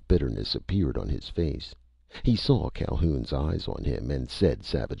ultimate of bitterness appeared on his face. He saw Calhoun's eyes on him and said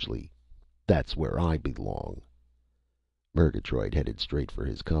savagely, "That's where I belong." Murgatroyd headed straight for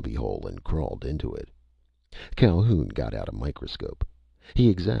his cubbyhole and crawled into it. Calhoun got out a microscope. He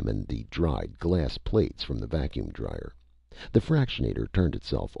examined the dried glass plates from the vacuum dryer. The fractionator turned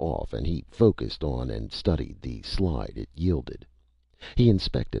itself off and he focused on and studied the slide it yielded. He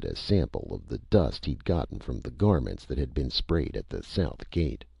inspected a sample of the dust he'd gotten from the garments that had been sprayed at the south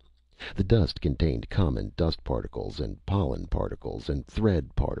gate. The dust contained common dust particles and pollen particles and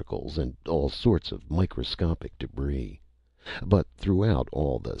thread particles and all sorts of microscopic debris. But throughout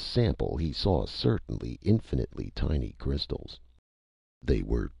all the sample he saw certainly infinitely tiny crystals. They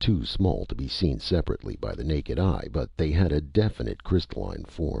were too small to be seen separately by the naked eye, but they had a definite crystalline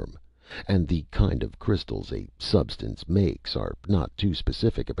form. And the kind of crystals a substance makes are not too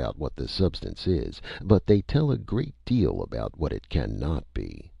specific about what the substance is, but they tell a great deal about what it cannot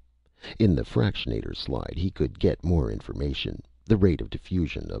be. In the fractionator slide he could get more information. The rate of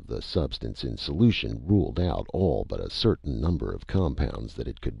diffusion of the substance in solution ruled out all but a certain number of compounds that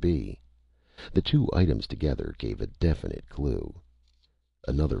it could be. The two items together gave a definite clue.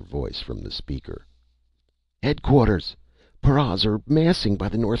 Another voice from the speaker. "Headquarters! Paras are massing by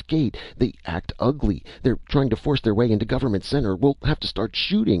the north gate. They act ugly. They're trying to force their way into Government Center. We'll have to start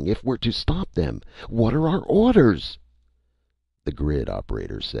shooting if we're to stop them. What are our orders?" The grid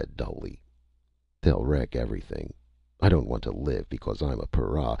operator said dully, "They'll wreck everything. I don't want to live because I'm a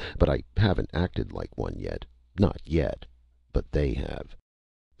para, but I haven't acted like one yet. Not yet. But they have.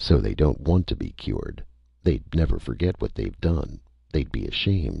 So they don't want to be cured. They'd never forget what they've done. They'd be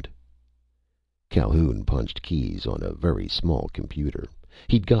ashamed. Calhoun punched keys on a very small computer.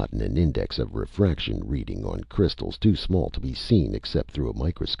 He'd gotten an index of refraction reading on crystals too small to be seen except through a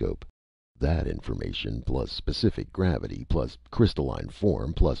microscope. That information, plus specific gravity, plus crystalline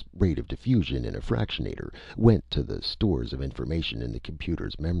form, plus rate of diffusion in a fractionator, went to the stores of information in the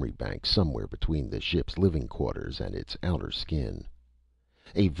computer's memory bank somewhere between the ship's living quarters and its outer skin.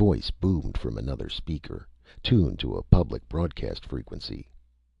 A voice boomed from another speaker, tuned to a public broadcast frequency.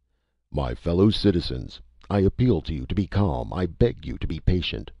 "My fellow citizens, I appeal to you to be calm. I beg you to be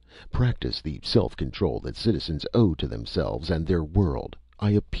patient. Practice the self-control that citizens owe to themselves and their world.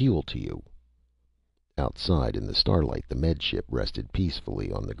 I appeal to you." Outside in the starlight, the Med Ship rested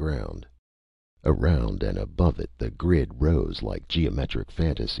peacefully on the ground. Around and above it, the grid rose like geometric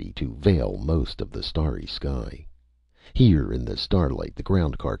fantasy to veil most of the starry sky. Here in the starlight, the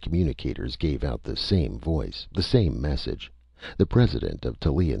ground car communicators gave out the same voice, the same message. The president of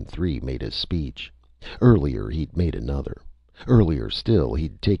Tallien Three made a speech. Earlier, he'd made another. Earlier still,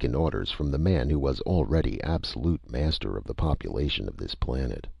 he'd taken orders from the man who was already absolute master of the population of this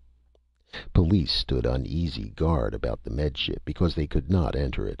planet. Police stood uneasy guard about the Med Ship because they could not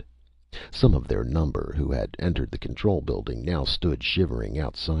enter it. Some of their number who had entered the control building now stood shivering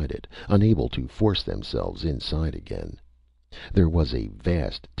outside it, unable to force themselves inside again. There was a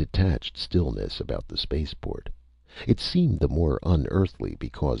vast, detached stillness about the spaceport. It seemed the more unearthly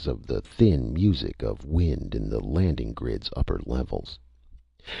because of the thin music of wind in the landing grid's upper levels.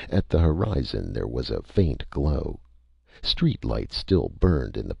 At the horizon there was a faint glow. Street lights still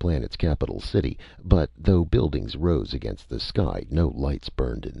burned in the planet's capital city, but though buildings rose against the sky, no lights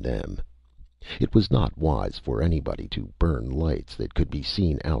burned in them. It was not wise for anybody to burn lights that could be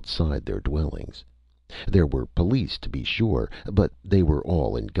seen outside their dwellings. There were police, to be sure, but they were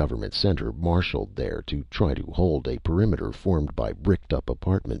all in Government Center, marshaled there to try to hold a perimeter formed by bricked-up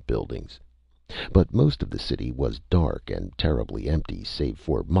apartment buildings. But most of the city was dark and terribly empty, save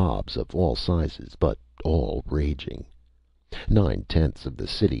for mobs of all sizes, but all raging. 9/10 of the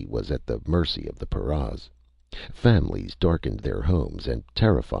city was at the mercy of the paras. Families darkened their homes and,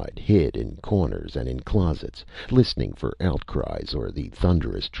 terrified, hid in corners and in closets, listening for outcries or the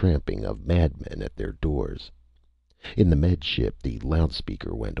thunderous tramping of madmen at their doors. In the Med Ship, the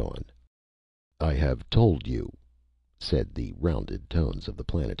loudspeaker went on. "I have told you," said the rounded tones of the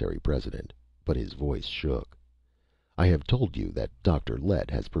planetary president, but his voice shook. "I have told you that Dr.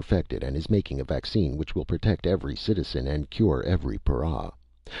 Lett has perfected and is making a vaccine which will protect every citizen and cure every para.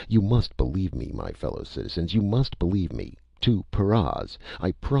 You must believe me, my fellow citizens. You must believe me. To paras,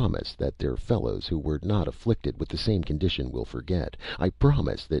 I promise that their fellows who were not afflicted with the same condition will forget. I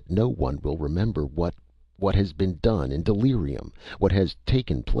promise that no one will remember what has been done in delirium, what has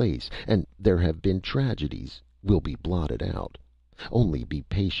taken place, and there have been tragedies, will be blotted out. Only be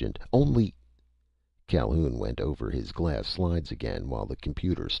patient. Only—" Calhoun went over his glass slides again while the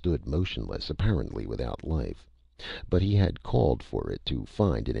computer stood motionless, apparently without life. But he had called for it to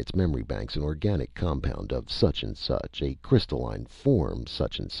find in its memory banks an organic compound of such and such, a crystalline form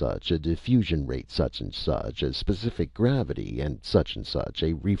such and such, a diffusion rate such and such, a specific gravity and such,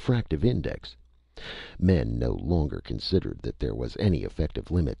 a refractive index. Men no longer considered that there was any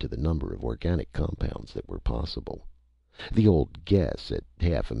effective limit to the number of organic compounds that were possible. The old guess at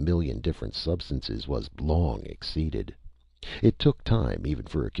 500,000 different substances was long exceeded. It took time, even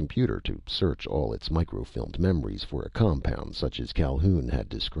for a computer, to search all its microfilmed memories for a compound such as Calhoun had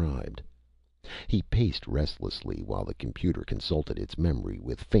described. He paced restlessly while the computer consulted its memory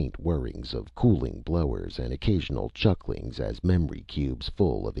with faint whirrings of cooling blowers and occasional chucklings as memory cubes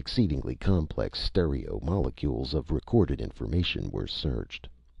full of exceedingly complex stereo molecules of recorded information were searched.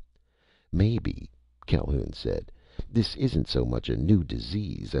 "Maybe," Calhoun said, "this isn't so much a new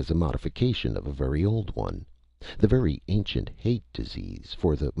disease as a modification of a very old one. The very ancient hate disease,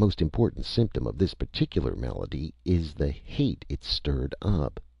 for the most important symptom of this particular malady is the hate it stirred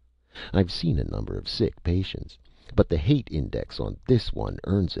up. I've seen a number of sick patients, but the hate index on this one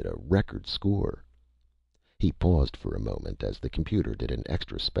earns it a record score." He paused for a moment as the computer did an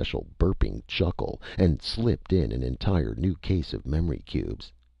extra special burping chuckle and slipped in an entire new case of memory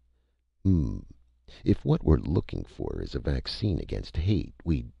cubes. If what we're looking for is a vaccine against hate,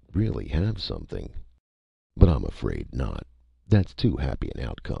 we'd really have something. But I'm afraid not. That's too happy an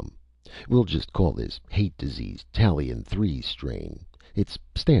outcome. We'll just call this hate disease Tallien Three strain. It's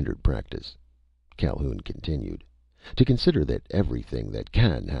standard practice," Calhoun continued, "to consider that everything that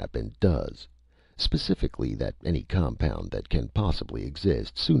can happen does. Specifically, that any compound that can possibly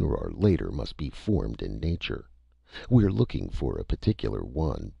exist, sooner or later must be formed in nature. We're looking for a particular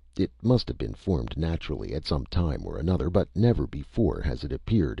one. It must have been formed naturally at some time or another, but never before has it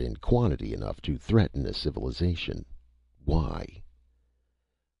appeared in quantity enough to threaten a civilization. Why?"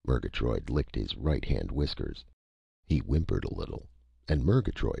 Murgatroyd licked his right-hand whiskers. He whimpered a little. And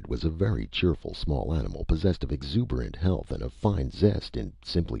Murgatroyd was a very cheerful small animal, possessed of exuberant health and a fine zest in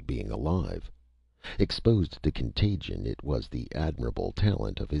simply being alive. Exposed to contagion, it was the admirable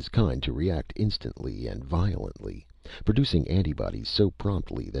talent of his kind to react instantly and violently, producing antibodies so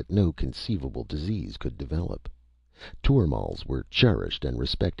promptly that no conceivable disease could develop. Tormals were cherished and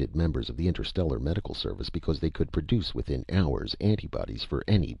respected members of the Interstellar Medical Service because they could produce within hours antibodies for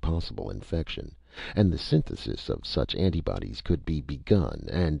any possible infection, and the synthesis of such antibodies could be begun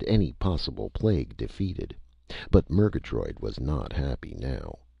and any possible plague defeated. But Murgatroyd was not happy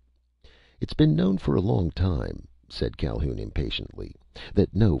now. "It's been known for a long time," said Calhoun impatiently,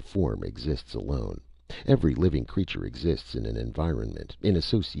 "that no form exists alone. Every living creature exists in an environment, in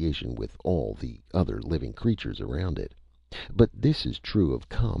association with all the other living creatures around it. But this is true of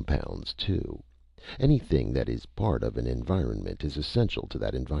compounds, too. Anything that is part of an environment is essential to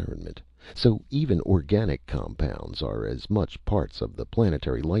that environment. So even organic compounds are as much parts of the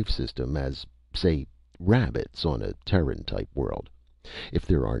planetary life system as, say, rabbits on a Terran-type world. If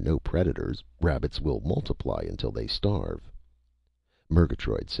there are no predators, rabbits will multiply until they starve."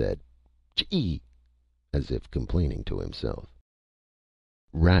 Murgatroyd said, "Chee!" as if complaining to himself.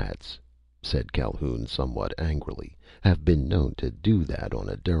 "Rats," said Calhoun somewhat angrily, "have been known to do that on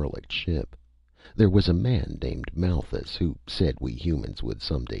a derelict ship. There was a man named Malthus who said we humans would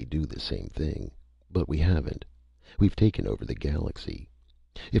someday do the same thing. But we haven't. We've taken over the galaxy.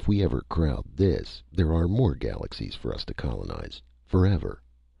 If we ever crowd this, there are more galaxies for us to colonize. Forever.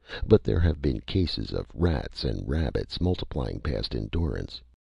 But there have been cases of rats and rabbits multiplying past endurance.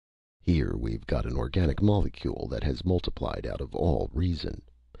 Here we've got an organic molecule that has multiplied out of all reason.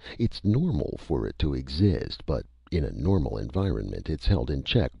 It's normal for it to exist, but in a normal environment it's held in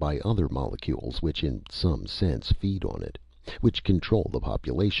check by other molecules which in some sense feed on it, which control the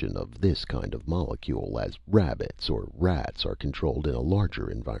population of this kind of molecule as rabbits or rats are controlled in a larger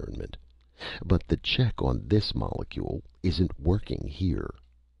environment. But the check on this molecule isn't working here."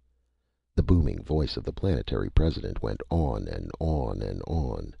 The booming voice of the planetary president went on and on and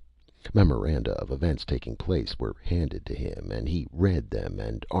on. Memoranda of events taking place were handed to him, and he read them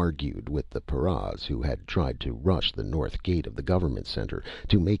and argued with the paras who had tried to rush the north gate of the government center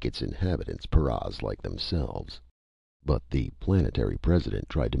to make its inhabitants paras like themselves. But the planetary president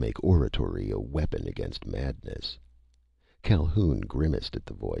tried to make oratory a weapon against madness. Calhoun grimaced at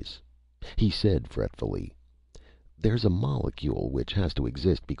the voice. He said fretfully, "There's a molecule which has to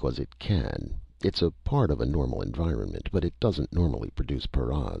exist because it can. It's a part of a normal environment, but it doesn't normally produce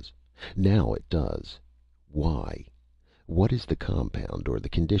paras. Now it does. Why? What is the compound or the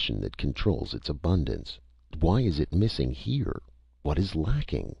condition that controls its abundance? Why is it missing here? What is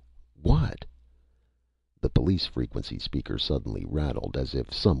lacking? What?" The police frequency speaker suddenly rattled as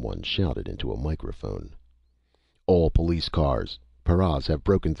if someone shouted into a microphone. "All police cars! Paras have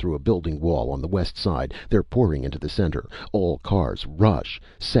broken through a building wall on the west side. They're pouring into the center. All cars, rush!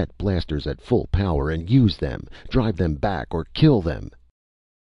 Set blasters at full power and use them! Drive them back or kill them!"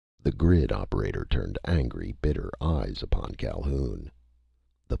 The grid operator turned angry, bitter eyes upon Calhoun.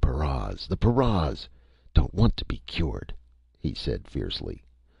 "The paras! The paras! Don't want to be cured," he said fiercely.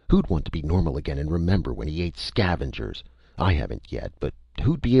 "Who'd want to be normal again and remember when he ate scavengers? I haven't yet, but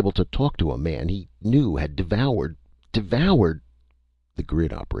who'd be able to talk to a man he knew had devoured... The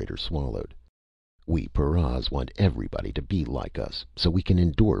grid operator swallowed. "We paras want everybody to be like us, so we can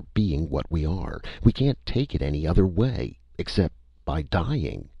endure being what we are. We can't take it any other way, except by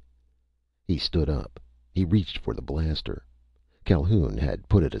dying." He stood up. He reached for the blaster. Calhoun had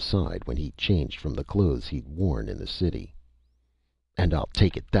put it aside when he changed from the clothes he'd worn in the city. "And I'll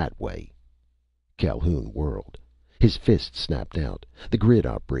take it that way." Calhoun whirled. His fist snapped out. The grid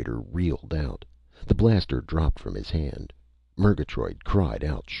operator reeled out. The blaster dropped from his hand. Murgatroyd cried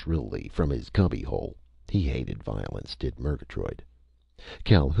out shrilly from his cubbyhole. He hated violence, did Murgatroyd.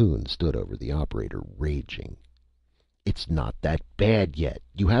 Calhoun stood over the operator, raging. "It's not that bad yet.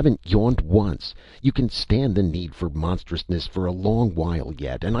 You haven't yawned once. You can stand the need for monstrousness for a long while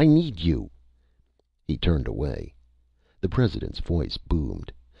yet, and I need you." He turned away. The president's voice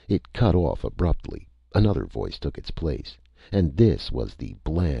boomed. It cut off abruptly. Another voice took its place, and this was the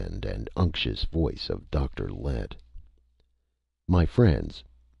bland and unctuous voice of Dr. Lett. "My friends,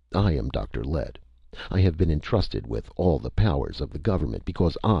 I am Dr. Lett. I have been entrusted with all the powers of the government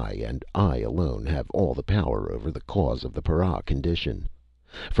because I, and I alone, have all the power over the cause of the para condition.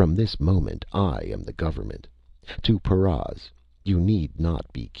 From this moment I am the government. To paras, You need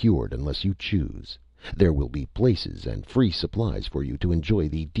not be cured unless you choose. There will be places and free supplies for you to enjoy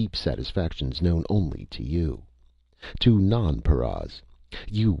the deep satisfactions known only to you. To non-paras,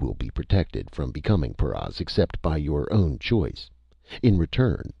 you will be protected from becoming paras except by your own choice. In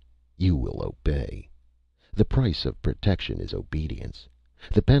return, you will obey. The price of protection is obedience.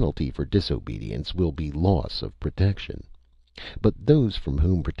 The penalty for disobedience will be loss of protection. But those from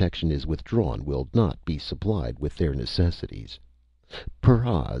whom protection is withdrawn will not be supplied with their necessities.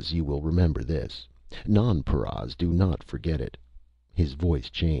 Paras, you will remember this. Non-paras do not forget it. His voice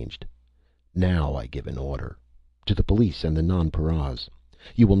changed. Now I give an order. To the police and the non-paras.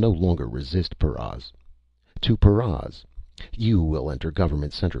 You will no longer resist paras. To paras. You will enter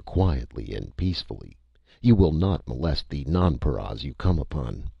Government Center quietly and peacefully. You will not molest the non-paras you come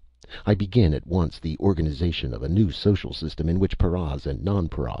upon. I begin at once the organization of a new social system in which paras and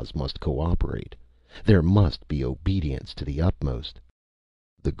non-paras must cooperate. There must be obedience to the utmost.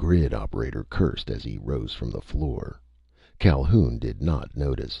 The grid operator cursed as he rose from the floor. Calhoun did not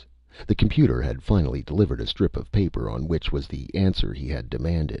notice. The computer had finally delivered a strip of paper on which was the answer he had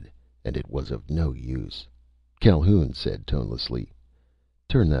demanded, and it was of no use. Calhoun said tonelessly,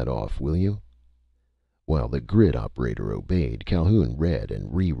 "Turn that off, will you?" While the grid operator obeyed, Calhoun read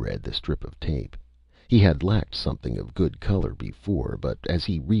and reread the strip of tape. He had lacked something of good color before, but as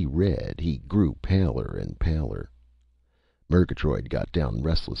he reread, he grew paler and paler. Murgatroyd got down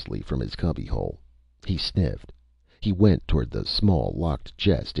restlessly from his cubbyhole. He sniffed. He went toward the small, locked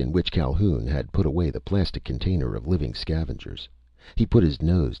chest in which Calhoun had put away the plastic container of living scavengers. He put his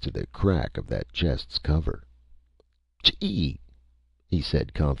nose to the crack of that chest's cover. "Chee!" he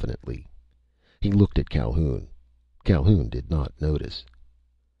said confidently. He looked at Calhoun. Calhoun did not notice.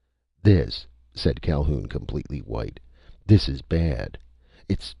 "This," said Calhoun, completely white. "This is bad.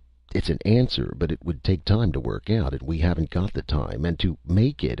 It's an answer, but it would take time to work out, and we haven't got the time, and to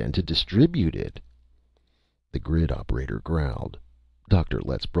make it, and to distribute it." The grid operator growled. Dr.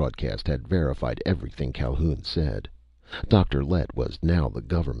 Lett's broadcast had verified everything Calhoun said. Dr. Lett was now the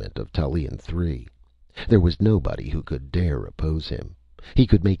government of Tallien Three. There was nobody who could dare oppose him. He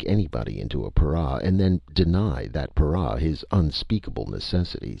could make anybody into a para, and then deny that para his unspeakable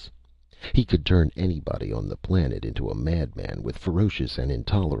necessities. He could turn anybody on the planet into a madman with ferocious and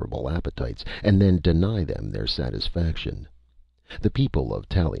intolerable appetites, and then deny them their satisfaction. The people of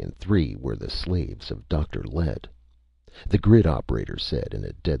Tallien Three were the slaves of Dr. Lett. The grid operator said in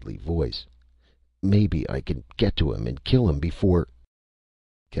a deadly voice, "Maybe I can get to him and kill him before—"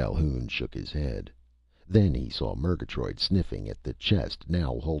 Calhoun shook his head. Then he saw Murgatroyd sniffing at the chest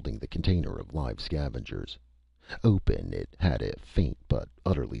now holding the container of live scavengers. Open, it had a faint but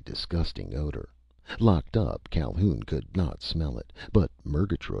utterly disgusting odor. Locked up, Calhoun could not smell it, but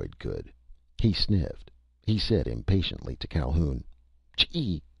Murgatroyd could. He sniffed. He said impatiently to Calhoun,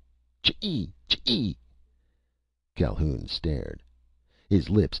 "Chee! Chee! Chee!" Calhoun stared. His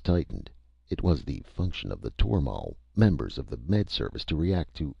lips tightened. It was the function of the tormal, members of the Med Service, to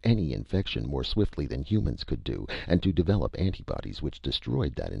react to any infection more swiftly than humans could do, and to develop antibodies which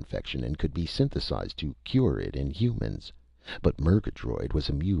destroyed that infection and could be synthesized to cure it in humans. But Murgatroyd was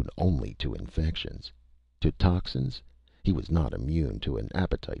immune only to infections. To toxins, he was not immune to an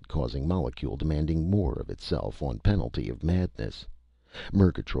appetite-causing molecule demanding more of itself on penalty of madness.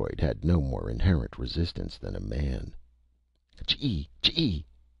 Murgatroyd had no more inherent resistance than a man. "Chee! Chee!"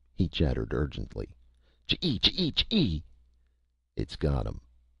 he chattered urgently. "Chee! Chee! Chee!" "It's got him,"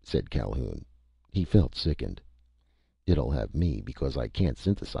 said Calhoun. He felt sickened. "It'll have me because I can't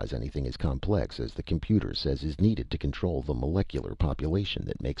synthesize anything as complex as the computer says is needed to control the molecular population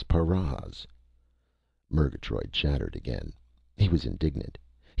that makes paras." Murgatroyd chattered again. He was indignant.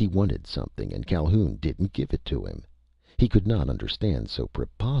 He wanted something, and Calhoun didn't give it to him. He could not understand so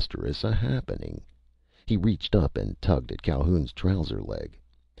preposterous a happening. He reached up and tugged at Calhoun's trouser leg.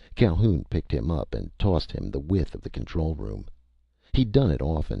 Calhoun picked him up and tossed him the width of the control room. He'd done it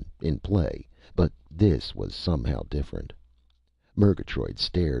often, in play, but this was somehow different. Murgatroyd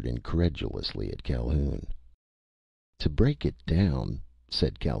stared incredulously at Calhoun. "To break it down,"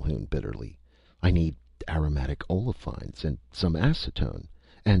 said Calhoun bitterly, "I need aromatic olefines, and some acetone,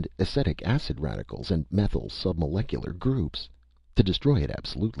 and acetic acid radicals, and methyl submolecular groups. To destroy it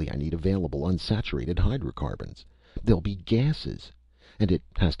absolutely, I need available unsaturated hydrocarbons. They'll be gases. And it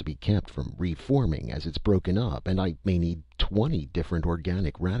has to be kept from reforming as it's broken up, and I may need 20 different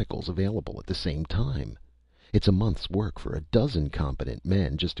organic radicals available at the same time. It's a month's work for a dozen competent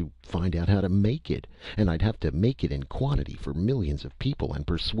men just to find out how to make it, and I'd have to make it in quantity for millions of people and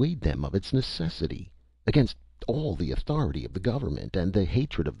persuade them of its necessity, against all the authority of the government and the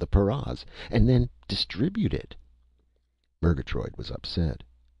hatred of the paras, and then distribute it." Murgatroyd was upset.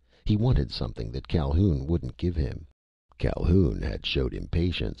 He wanted something that Calhoun wouldn't give him. Calhoun had showed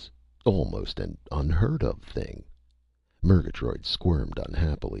impatience. Almost an unheard of thing. Murgatroyd squirmed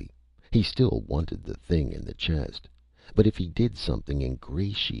unhappily. He still wanted the thing in the chest. But if he did something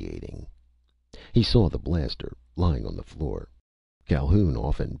ingratiating... He saw the blaster, lying on the floor. Calhoun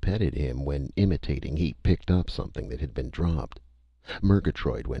often petted him when, imitating, he picked up something that had been dropped.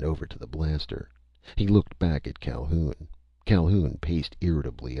 Murgatroyd went over to the blaster. He looked back at Calhoun. Calhoun paced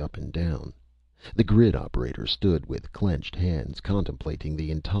irritably up and down. The grid operator stood with clenched hands, contemplating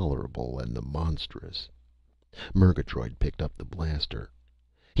the intolerable and the monstrous. Murgatroyd picked up the blaster.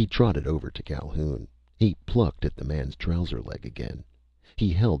 He trotted over to Calhoun. He plucked at the man's trouser leg again.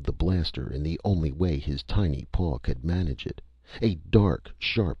 He held the blaster in the only way his tiny paw could manage it. A dark,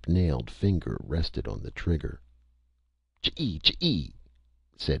 sharp-nailed finger rested on the trigger. "Chee! Chee!"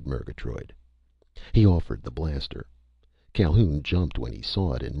 said Murgatroyd. He offered the blaster. Calhoun jumped when he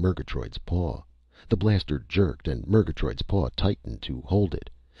saw it in Murgatroyd's paw. The blaster jerked, and Murgatroyd's paw tightened to hold it.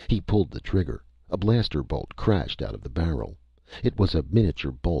 He pulled the trigger. A blaster bolt crashed out of the barrel. It was a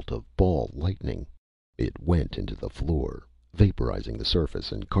miniature bolt of ball lightning. It went into the floor, vaporizing the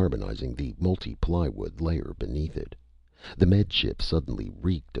surface and carbonizing the multi-plywood layer beneath it. The Med Ship suddenly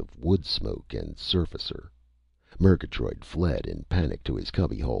reeked of wood smoke and surfacer. Murgatroyd fled in panic to his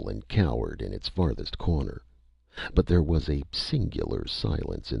cubbyhole and cowered in its farthest corner. But there was a singular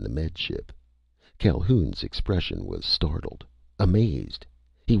silence in the Med Ship. Calhoun's expression was startled, amazed.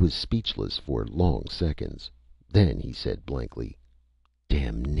 He was speechless for long seconds. Then he said blankly,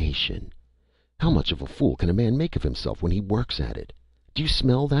 "Damnation! How much of a fool can a man make of himself when he works at it? Do you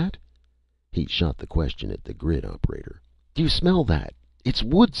smell that?" He shot the question at the grid operator. "Do you smell that? It's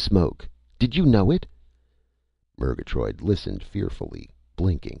wood smoke! Did you know it?" Murgatroyd listened fearfully,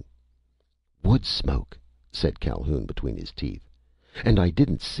 blinking. "Wood smoke," said Calhoun between his teeth. "And I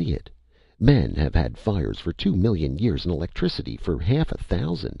didn't see it. Men have had fires for 2,000,000 years and electricity for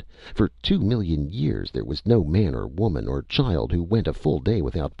 1,000,000. For 2,000,000 years there was no man or woman or child who went a full day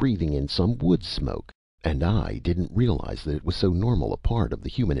without breathing in some wood smoke. And I didn't realize that it was so normal a part of the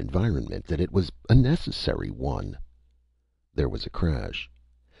human environment that it was a necessary one." There was a crash.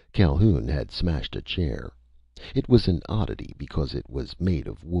 Calhoun had smashed a chair. It was an oddity because it was made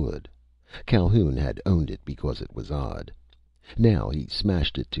of wood. Calhoun had owned it because it was odd. Now he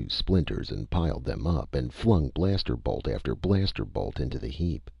smashed it to splinters and piled them up, and flung blaster bolt after blaster bolt into the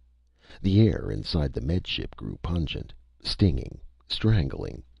heap. The air inside the Med Ship grew pungent, stinging,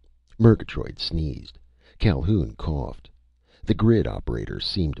 strangling. Murgatroyd sneezed. Calhoun coughed. The grid operator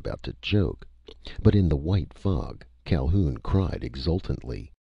seemed about to choke. But in the white fog, Calhoun cried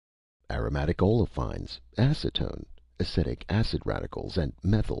exultantly, "Aromatic olefines, acetone, acetic acid radicals, and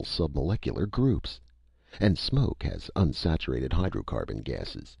methyl submolecular groups! And smoke has unsaturated hydrocarbon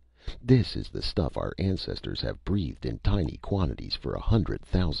gases. This is the stuff our ancestors have breathed in tiny quantities for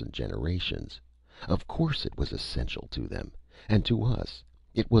 100,000 generations. Of course it was essential to them. And to us.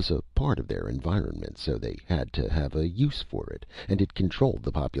 It was a part of their environment, so they had to have a use for it, and it controlled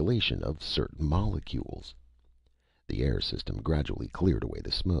the population of certain molecules." The air system gradually cleared away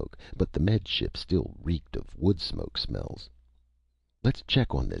the smoke, but the Med Ship still reeked of wood smoke smells. "Let's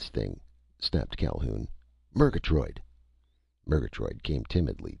check on this thing," snapped Calhoun. "Murgatroyd!" Murgatroyd came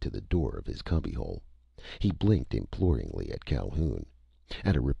timidly to the door of his cubbyhole. He blinked imploringly at Calhoun.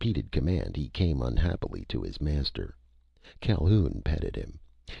 At a repeated command, he came unhappily to his master. Calhoun petted him.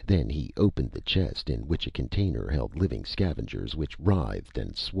 Then he opened the chest in which a container held living scavengers which writhed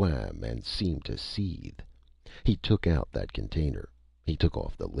and swam and seemed to seethe. He took out that container. He took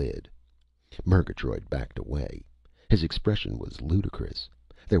off the lid. Murgatroyd backed away. His expression was ludicrous.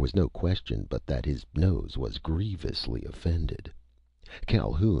 There was no question but that his nose was grievously offended.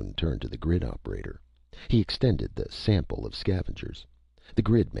 Calhoun turned to the grid operator. He extended the sample of scavengers. The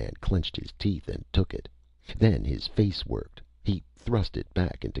grid man clenched his teeth and took it. Then his face worked. He thrust it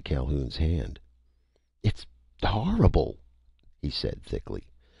back into Calhoun's hand. "It's horrible," he said thickly.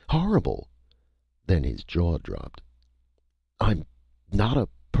 "Horrible." Then his jaw dropped. "I'm not a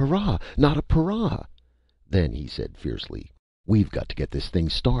para! Not a para!" Then he said fiercely, "We've got to get this thing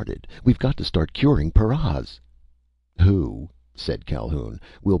started. We've got to start curing paras." "Who," said Calhoun,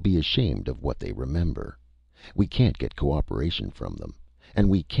 "will be ashamed of what they remember. We can't get cooperation from them. And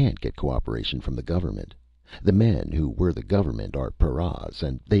we can't get cooperation from the government. The men who were the government are paras,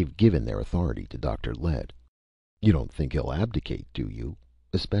 and they've given their authority to Dr. Lett. You don't think he'll abdicate, do you?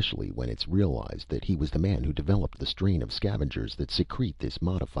 Especially when it's realized that he was the man who developed the strain of scavengers that secrete this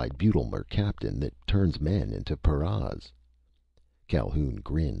modified butyl mercaptan that turns men into paras." Calhoun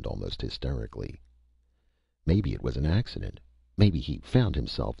grinned almost hysterically. Maybe it was an accident. Maybe he found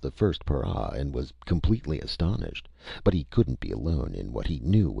himself the first para and was completely astonished. But he couldn't be alone in what he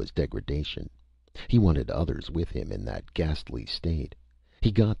knew was degradation. He wanted others with him in that ghastly state.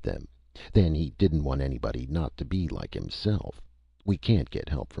 He got them. Then he didn't want anybody not to be like himself. We can't get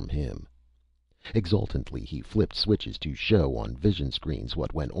help from him. Exultantly, he flipped switches to show on vision screens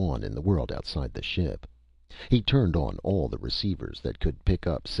what went on in the world outside the ship. He turned on all the receivers that could pick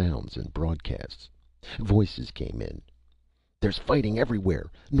up sounds and broadcasts. Voices came in. "There's fighting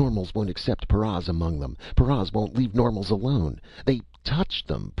everywhere. Normals won't accept paras among them. Paras won't leave normals alone. They touch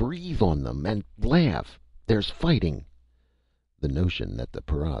them, breathe on them, and laugh. There's fighting." The notion that the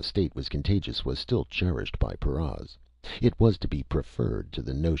para state was contagious was still cherished by paras. It was to be preferred to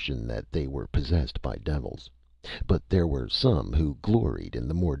the notion that they were possessed by devils. But there were some who gloried in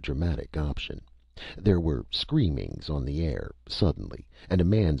the more dramatic option. There were screamings on the air, suddenly, and a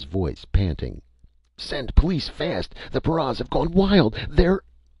man's voice panting. "Send police fast! The paras have gone wild! They're..."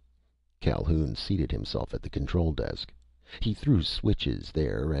 Calhoun seated himself at the control desk. He threw switches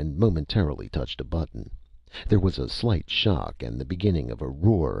there and momentarily touched a button. There was a slight shock and the beginning of a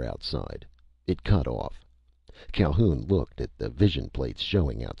roar outside. It cut off. Calhoun looked at the vision plates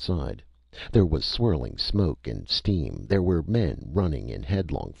showing outside. There was swirling smoke and steam. There were men running in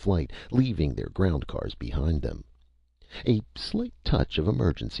headlong flight, leaving their ground cars behind them. "A slight touch of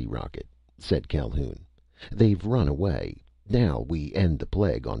emergency rocket," said Calhoun. "They've run away. Now we end the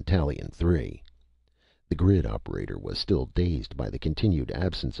plague on Tallien Three." The grid operator was still dazed by the continued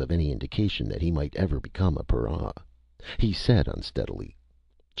absence of any indication that he might ever become a para. He said unsteadily,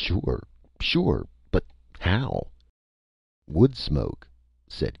 "Sure, sure. But how?" "Wood smoke,"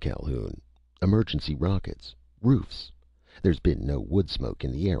 said Calhoun. "Emergency rockets. Roofs. There's been no wood smoke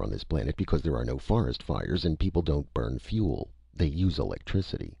in the air on this planet because there are no forest fires and people don't burn fuel. They use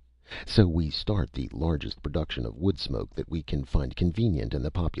electricity. So we start the largest production of wood smoke that we can find convenient, and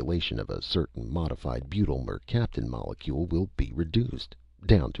the population of a certain modified butyl mercaptan molecule will be reduced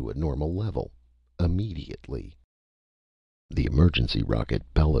down to a normal level. Immediately." The emergency rocket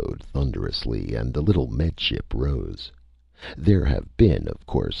bellowed thunderously, and the little Med Ship rose. There have been, of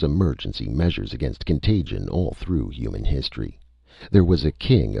course, emergency measures against contagion all through human history. There was a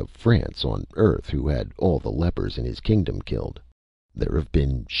king of France on Earth who had all the lepers in his kingdom killed. There have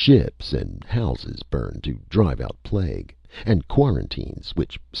been ships and houses burned to drive out plague, and quarantines,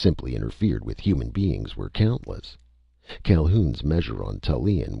 which simply interfered with human beings, were countless. Calhoun's measure on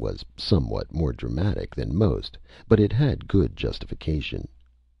Tallien was somewhat more dramatic than most, but it had good justification.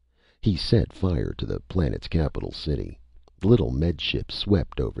 He set fire to the planet's capital city. The little Med Ship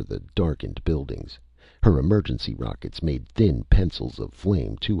swept over the darkened buildings. Her emergency rockets made thin pencils of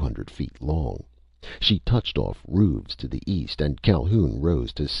flame 200 feet long. She touched off roofs to the east, and Calhoun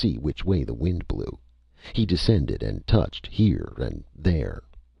rose to see which way the wind blew. He descended and touched here and there.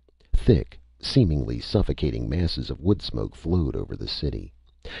 Thick, seemingly suffocating masses of wood smoke flowed over the city.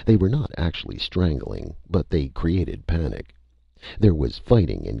 They were not actually strangling, but they created panic. There was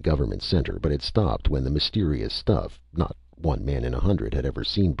fighting in Government Center, but it stopped when the mysterious stuff not one man in 100 had ever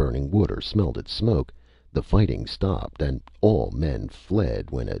seen burning wood or smelled its smoke. The fighting stopped, and all men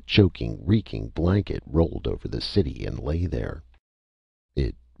fled when a choking, reeking blanket rolled over the city and lay there.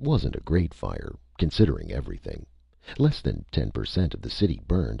 It wasn't a great fire, considering everything. Less than 10% of the city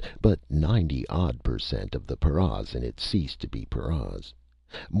burned, but 90-odd% of the paras in it ceased to be paras.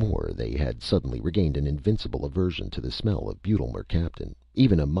 More, they had suddenly regained an invincible aversion to the smell of butyl mercaptan,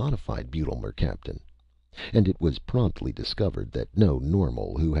 even a modified butyl mercaptan. And it was promptly discovered that no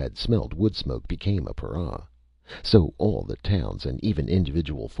normal who had smelled wood smoke became a para. So all the towns and even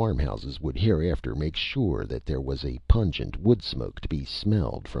individual farmhouses would hereafter make sure that there was a pungent wood smoke to be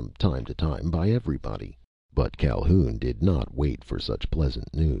smelled from time to time by everybody. But Calhoun did not wait for such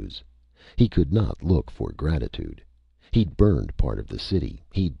pleasant news. He could not look for gratitude. He'd burned part of the city.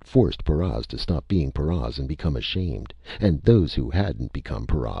 He'd forced paras to stop being paras and become ashamed. And those who hadn't become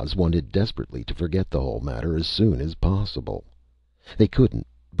paras wanted desperately to forget the whole matter as soon as possible. They couldn't,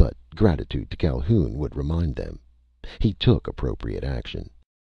 but gratitude to Calhoun would remind them. He took appropriate action.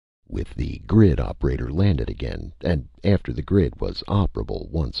 With the grid operator landed again, and after the grid was operable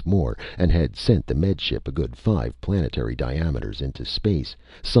once more, and had sent the Med Ship a good 5 planetary diameters into space,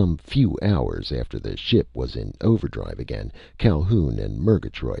 some few hours after the ship was in overdrive again, Calhoun and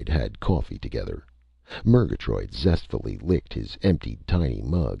Murgatroyd had coffee together. Murgatroyd zestfully licked his emptied tiny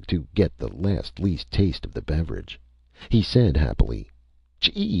mug to get the least taste of the beverage. He said happily,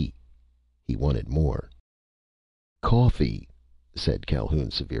 "Gee!" He wanted more. "Coffee," said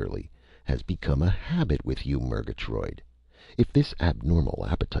Calhoun severely, "has become a habit with you, Murgatroyd. If this abnormal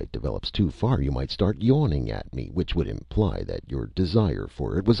appetite develops too far, you might start yawning at me, which would imply that your desire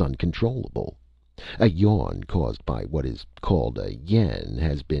for it was uncontrollable. A yawn caused by what is called a yen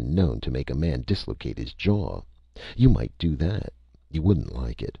has been known to make a man dislocate his jaw. You might do that. You wouldn't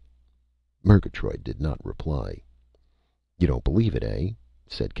like it." Murgatroyd did not reply. "You don't believe it, eh?"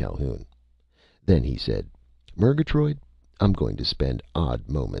 said Calhoun. Then he said, "Murgatroyd, I'm going to spend odd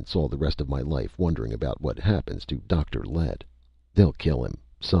moments all the rest of my life wondering about what happens to Dr. Lett. They'll kill him,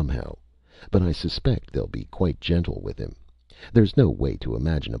 somehow. But I suspect they'll be quite gentle with him. There's no way to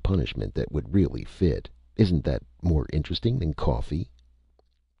imagine a punishment that would really fit. Isn't that more interesting than coffee?"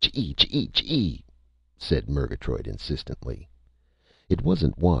 "Chee, chee, chee!" said Murgatroyd insistently. "It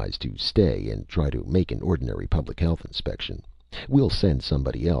wasn't wise to stay and try to make an ordinary public health inspection. We'll send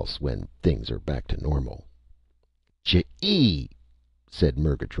somebody else when things are back to normal." "Chee!" said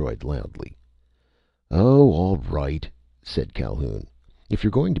Murgatroyd loudly. "Oh, all right," said Calhoun. "If you're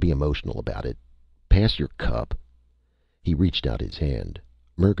going to be emotional about it, pass your cup." He reached out his hand.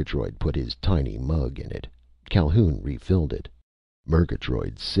 Murgatroyd put his tiny mug in it. Calhoun refilled it.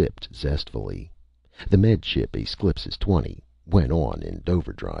 Murgatroyd sipped zestfully. The Med Ship Esclipus 20 went on in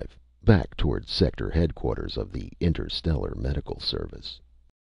overdrive, back toward Sector Headquarters of the Interstellar Medical Service.